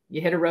again.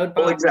 You hit a roadblock.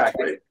 Well,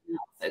 exactly.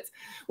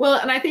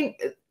 And I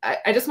think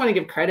I just want to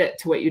give credit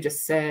to what you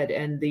just said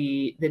and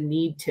the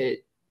need to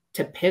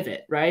to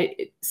pivot,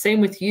 right?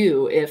 Same with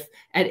you. If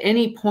at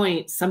any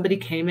point somebody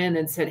came in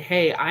and said,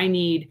 hey, I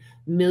need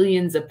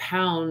millions of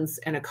pounds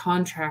and a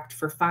contract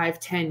for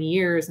 5-10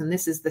 years, and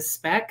this is the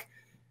spec,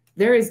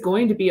 there is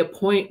going to be a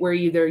point where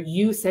either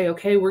you say,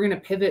 okay, we're going to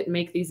pivot and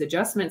make these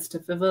adjustments to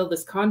fulfill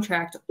this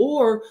contract,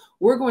 or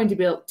we're going to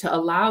be able to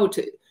allow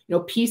to,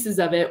 pieces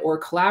of it or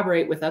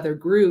collaborate with other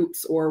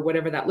groups or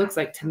whatever that looks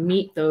like to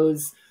meet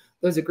those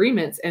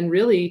agreements. And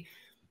really,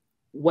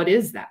 what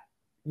is that?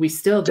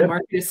 The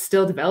market is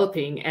still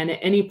developing. And at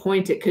any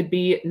point, it could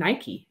be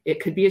Nike.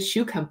 It could be a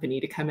shoe company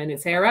to come in and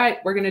say, all right,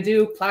 we're going to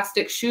do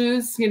plastic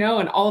shoes, and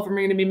all of them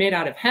are going to be made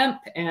out of hemp,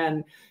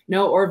 and,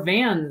 or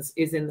Vans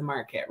is in the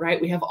market,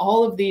 right? We have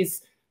all of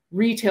these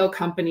retail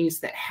companies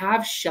that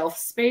have shelf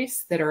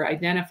space that are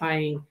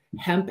identifying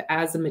hemp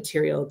as a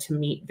material to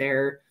meet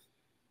their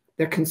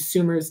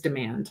consumers'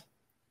 demand.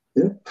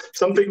 Yeah.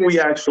 Something we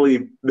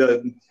actually,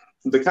 the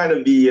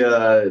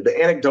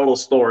anecdotal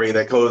story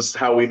that goes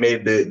how we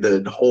made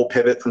the whole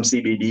pivot from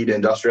CBD to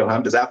industrial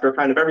hemp is after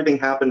kind of everything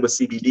happened with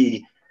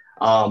CBD.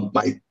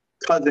 My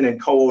cousin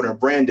and co-owner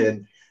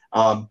Brandon,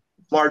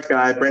 large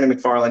guy, Brandon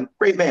McFarland,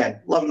 great man,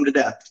 love him to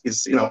death.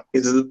 He's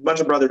as much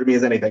a brother to me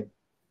as anything.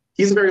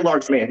 He's a very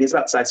large man. He's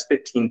about size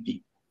 15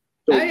 feet.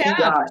 So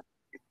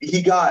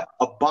he got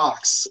a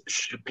box,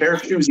 a pair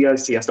of shoes. He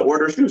has to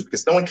order shoes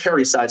because no one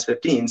carries size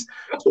 15s.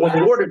 So when he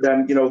ordered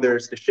them,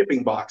 there's the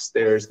shipping box,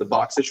 there's the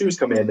box the shoes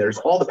come in, there's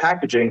all the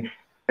packaging.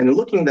 And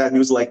looking at that, he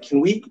was like, can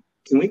we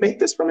make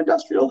this from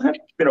industrial hemp?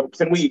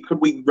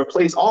 Could we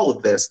replace all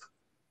of this?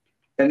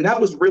 And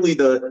that was really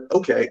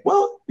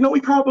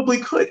we probably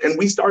could. And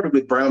we started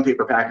with brown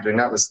paper packaging.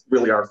 That was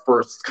really our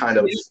first kind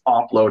of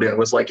offload. And it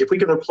was like, if we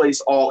can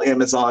replace all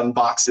Amazon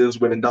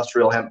boxes with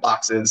industrial hemp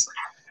boxes,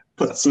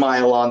 put a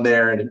smile on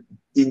there and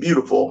be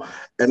beautiful.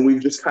 And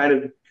we've just kind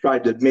of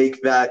tried to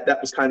make that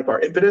was kind of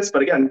our impetus.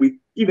 But again, we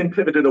even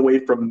pivoted away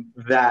from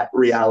that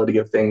reality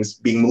of things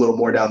being a little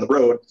more down the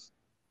road.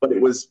 But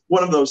it was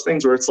one of those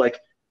things where it's like,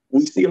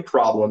 we see a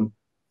problem.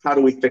 How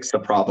do we fix the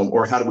problem?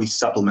 Or how do we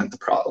supplement the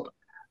problem?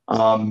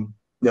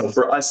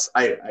 For us,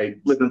 I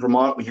live in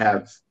Vermont. We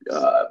have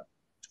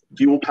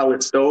fuel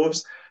pellet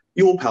stoves.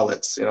 Fuel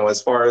pellets,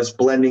 as far as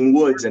blending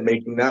woods and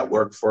making that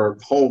work for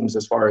homes,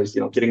 as far as,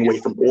 getting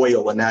away from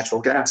oil and natural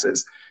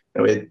gases,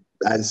 it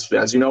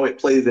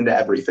plays into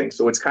everything.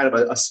 So it's kind of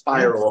a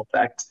spiral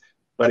effect,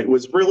 but it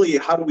was really,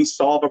 how do we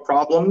solve a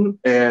problem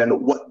and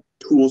what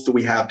tools do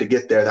we have to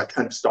get there? That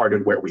kind of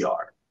started where we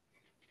are.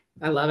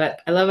 I love it.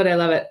 I love it. I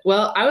love it.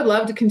 Well, I would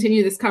love to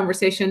continue this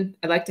conversation.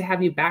 I'd like to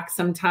have you back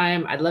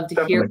sometime. I'd love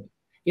to hear,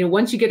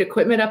 once you get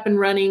equipment up and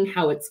running,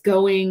 how it's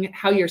going,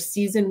 how your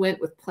season went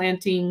with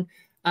planting.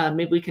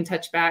 Maybe we can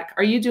touch back.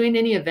 Are you doing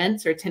any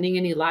events or attending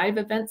any live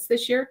events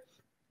this year?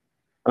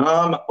 We're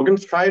going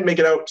to try and make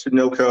it out to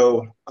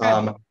NOCO.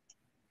 I'm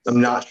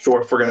not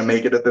sure if we're going to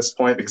make it at this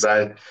point because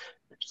I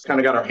just kind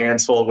of got our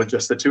hands full with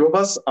just the two of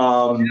us.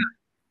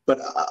 But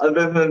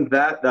other than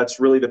that,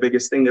 that's really the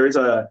biggest thing. There is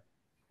a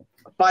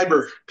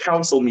fiber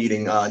council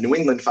meeting, New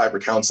England Fiber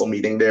Council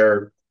meeting.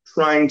 They're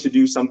trying to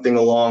do something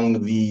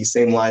along the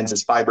same lines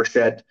as Fiber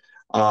Shed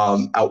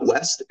out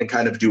west and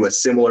kind of do a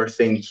similar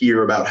thing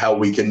here about how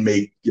we can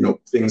make,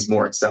 things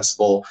more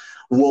accessible.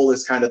 Wool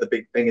is kind of the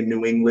big thing in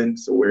New England.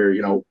 So we're,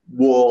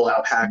 wool,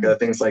 alpaca,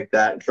 things like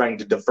that, and trying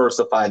to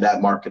diversify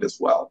that market as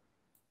well.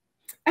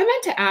 I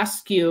meant to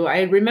ask you,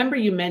 I remember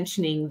you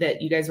mentioning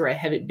that you guys were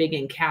big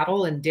in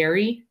cattle and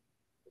dairy.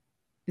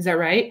 Is that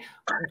right?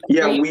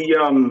 Yeah,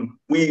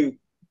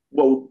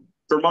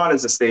 Vermont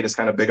as a state is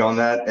kind of big on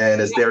that. And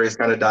as dairy has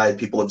kind of died,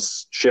 people have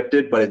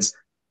shifted, but it's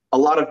a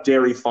lot of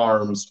dairy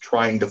farms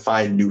trying to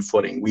find new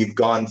footing. We've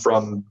gone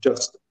from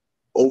just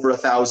over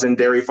 1,000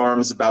 dairy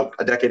farms about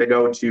a decade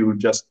ago to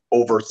just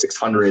over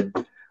 600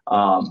 as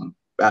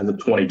of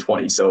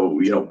 2020.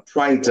 So,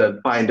 trying to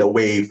find a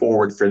way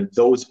forward for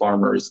those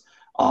farmers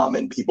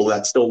and people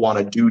that still want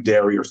to do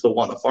dairy or still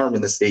want to farm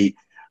in the state.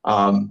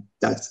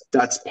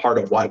 That's part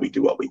of why we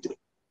do what we do.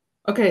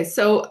 Okay.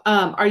 So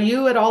are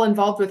you at all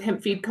involved with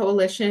Hemp Feed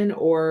Coalition,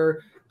 or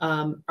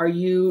do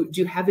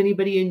you have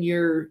anybody in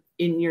your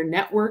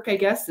network, I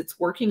guess, that's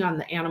working on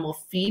the animal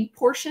feed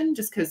portion?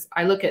 Just because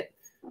I look at,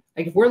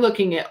 like, if we're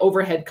looking at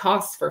overhead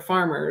costs for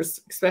farmers,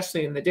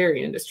 especially in the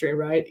dairy industry,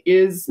 right,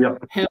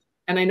 hemp.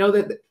 And I know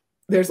that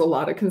there's a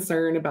lot of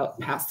concern about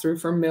pass through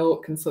for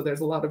milk. And so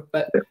there's a lot of,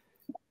 but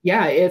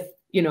yeah, if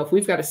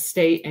we've got a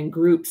state and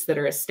groups that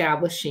are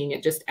establishing,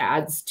 it just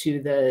adds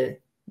to the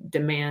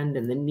demand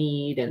and the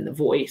need and the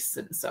voice.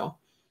 And so,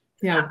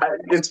 yeah.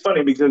 It's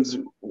funny because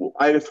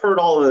I've heard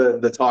all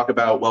the talk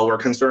about, well, we're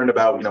concerned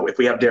about, if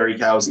we have dairy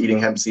cows eating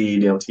hemp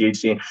seed,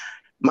 THC.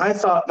 My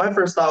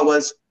first thought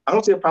was, I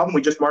don't see a problem.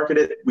 We just market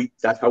it.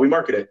 That's how we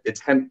market it.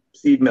 It's hemp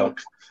seed milk.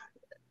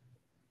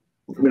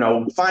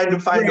 Find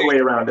a way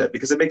around it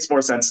because it makes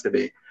more sense to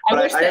me.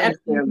 But I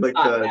understand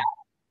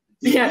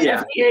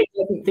FDA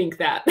doesn't think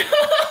that.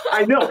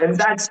 I know. And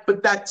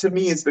that to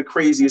me is the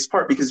craziest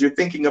part, because you're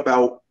thinking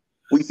about,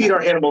 we feed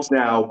our animals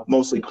now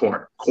mostly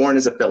corn. Corn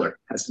is a filler,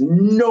 has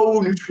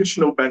no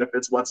nutritional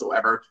benefits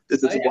whatsoever.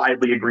 This is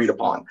widely agreed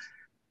upon.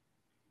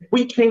 If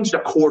we changed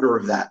a quarter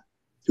of that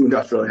to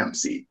industrial hemp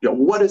seed,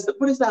 what does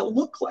that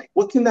look like?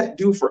 What can that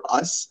do for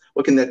us?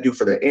 What can that do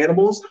for the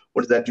animals?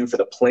 What does that do for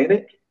the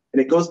planet?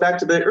 And it goes back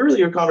to the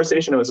earlier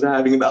conversation I was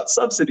having about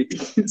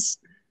subsidies.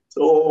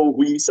 So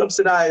we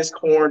subsidize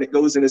corn, it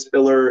goes in as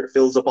filler, it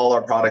fills up all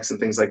our products and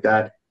things like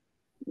that.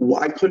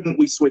 Why couldn't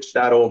we switch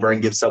that over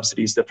and give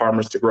subsidies to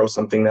farmers to grow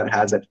something that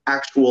has an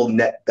actual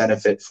net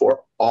benefit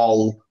for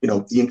all,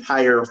 the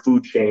entire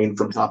food chain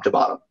from top to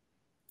bottom?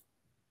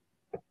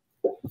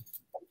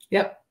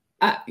 Yep.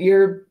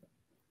 You're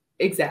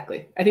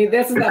exactly. I think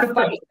this is the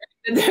fight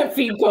that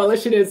Feed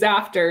Coalition is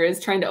after, is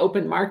trying to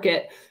open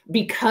market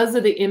because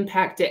of the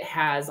impact it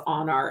has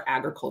on our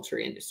agriculture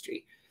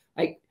industry.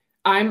 Like,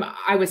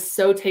 I was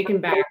so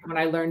taken back when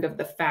I learned of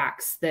the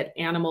facts that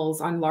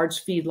animals on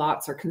large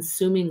feedlots are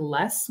consuming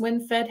less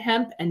when fed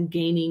hemp and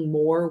gaining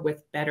more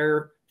with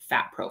better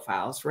fat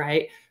profiles,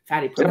 right?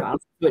 Fatty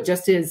profiles. So it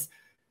just is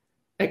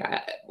like,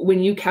 when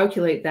you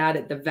calculate that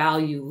at the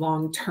value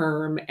long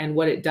term and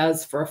what it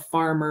does for a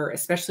farmer,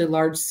 especially a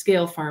large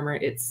scale farmer,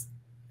 it's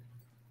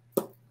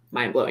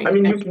mind blowing. I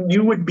mean,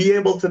 you would be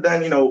able to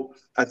then,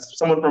 as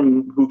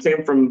someone who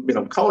came from,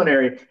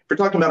 culinary, if you're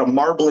talking about a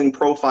marbling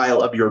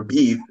profile of your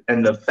beef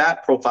and the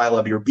fat profile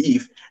of your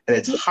beef, and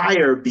it's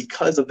higher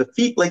because of the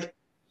feet. Like,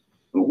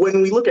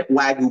 when we look at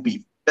Wagyu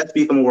beef, best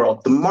beef in the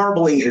world, the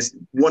marbling is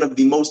one of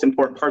the most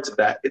important parts of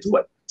that. It's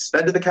what's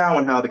fed to the cow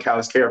and how the cow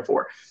is cared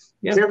for.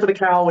 Yep. Care for the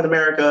cow in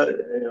America,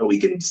 we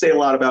can say a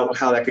lot about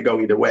how that could go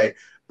either way.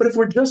 But if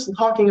we're just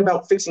talking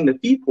about fixing the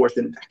feed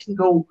portion, that can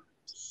go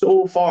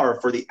so far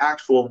for the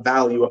actual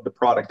value of the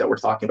product that we're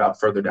talking about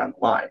further down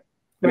the line.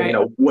 Right.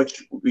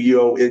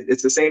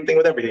 It's the same thing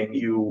with everything.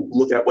 You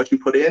look at what you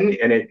put in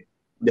and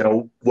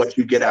what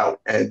you get out,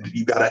 and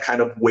you got to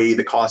kind of weigh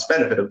the cost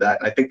benefit of that.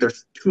 And I think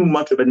there's too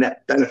much of a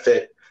net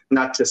benefit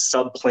not to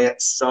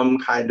supplant some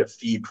kind of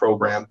feed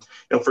program.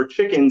 For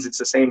chickens, it's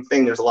the same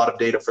thing. There's a lot of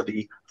data for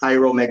the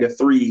higher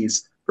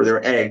omega-3s for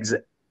their eggs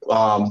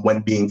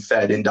when being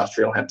fed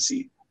industrial hemp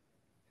seed.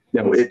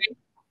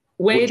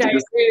 Wade, I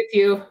agree with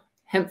you.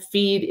 Hemp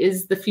feed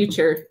is the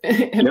future.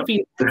 Hemp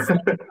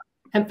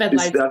fed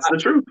livestock. That's the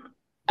truth.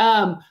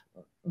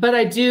 But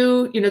I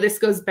do, this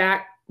goes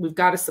back. We've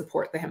got to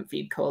support the Hemp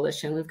Feed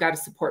Coalition. We've got to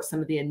support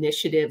some of the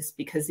initiatives,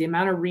 because the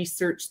amount of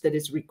research that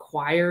is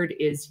required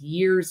is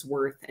years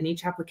worth, and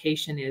each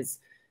application is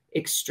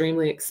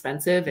extremely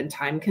expensive and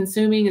time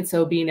consuming. And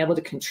so being able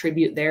to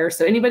contribute there.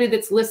 So anybody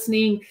that's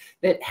listening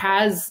that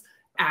has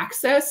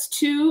access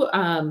to,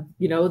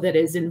 that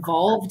is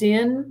involved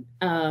in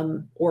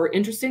or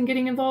interested in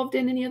getting involved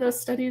in any of those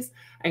studies,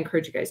 I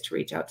encourage you guys to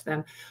reach out to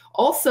them.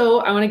 Also,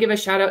 I want to give a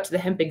shout out to the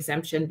hemp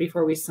exemption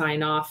before we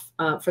sign off.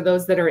 For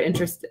those that are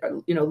interested,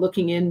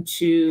 looking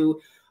into,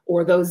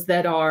 or those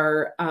that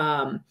are,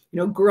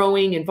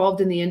 growing,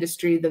 involved in the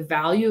industry, the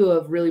value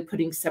of really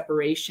putting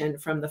separation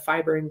from the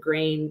fiber and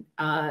grain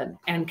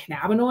and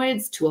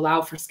cannabinoids to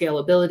allow for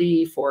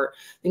scalability, for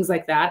things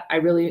like that. I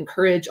really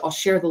encourage, I'll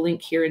share the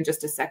link here in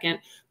just a second,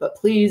 but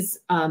please,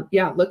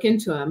 look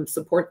into them,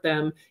 support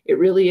them. It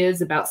really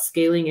is about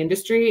scaling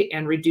industry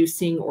and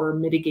reducing or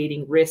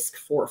mitigating risk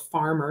for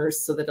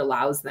farmers, so that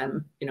allows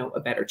them, a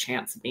better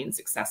chance of being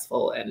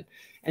successful and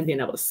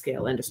being able to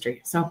scale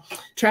industry. So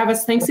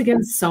Travis, thanks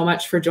again so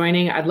much for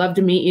joining. I'd love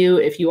to meet you.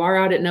 If you are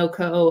out at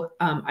NOCO,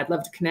 I'd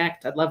love to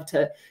connect. I'd love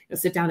to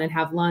sit down and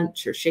have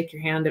lunch or shake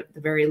your hand at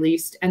the very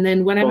least. And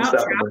then when I'm out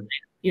traveling,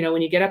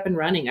 when you get up and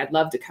running, I'd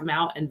love to come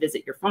out and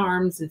visit your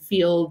farms and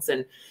fields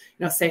and,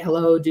 say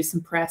hello, do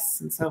some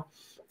press. And so,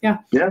 yeah.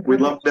 Yeah,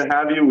 we'd love to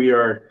have you.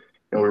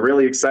 We're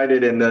really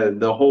excited, and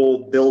the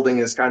whole building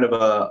is kind of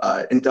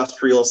a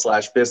industrial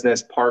 /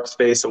 business park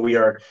space. So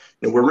we're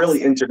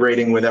really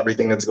integrating with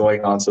everything that's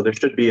going on. So there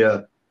should be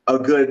a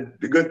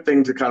good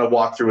thing to kind of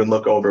walk through and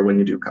look over when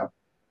you do come.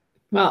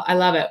 Well, I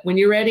love it. When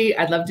you're ready,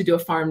 I'd love to do a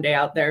farm day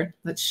out there.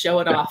 Let's show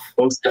it off.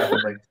 Most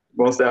definitely.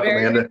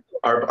 And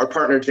our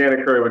partner,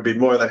 Janet Curry, would be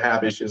more than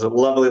happy. She's a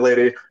lovely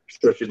lady. I'm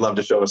sure she'd love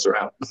to show us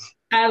around.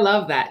 I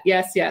love that.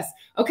 Yes, yes.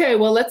 Okay,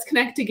 well, let's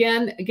connect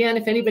again. Again,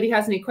 if anybody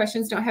has any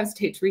questions, don't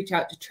hesitate to reach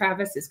out to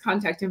Travis. His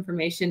contact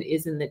information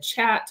is in the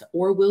chat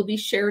or will be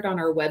shared on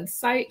our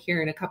website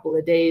here in a couple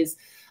of days.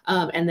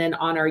 And then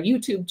on our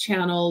YouTube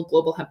channel,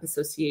 Global Hemp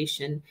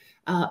Association.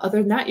 Other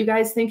than that, you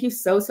guys, thank you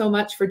so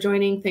much for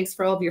joining. Thanks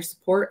for all of your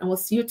support. And we'll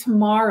see you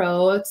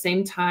tomorrow at the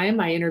same time.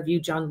 I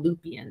interview John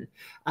Lupian,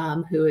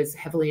 who is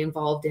heavily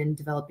involved in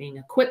developing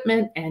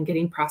equipment and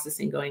getting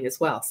processing going as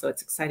well. So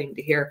it's exciting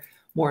to hear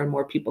more and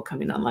more people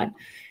coming online.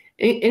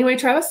 Anyway,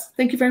 Travis,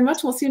 thank you very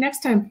much. We'll see you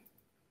next time.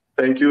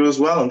 Thank you as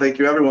well. And thank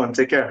you, everyone.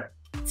 Take care.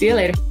 See you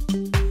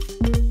later.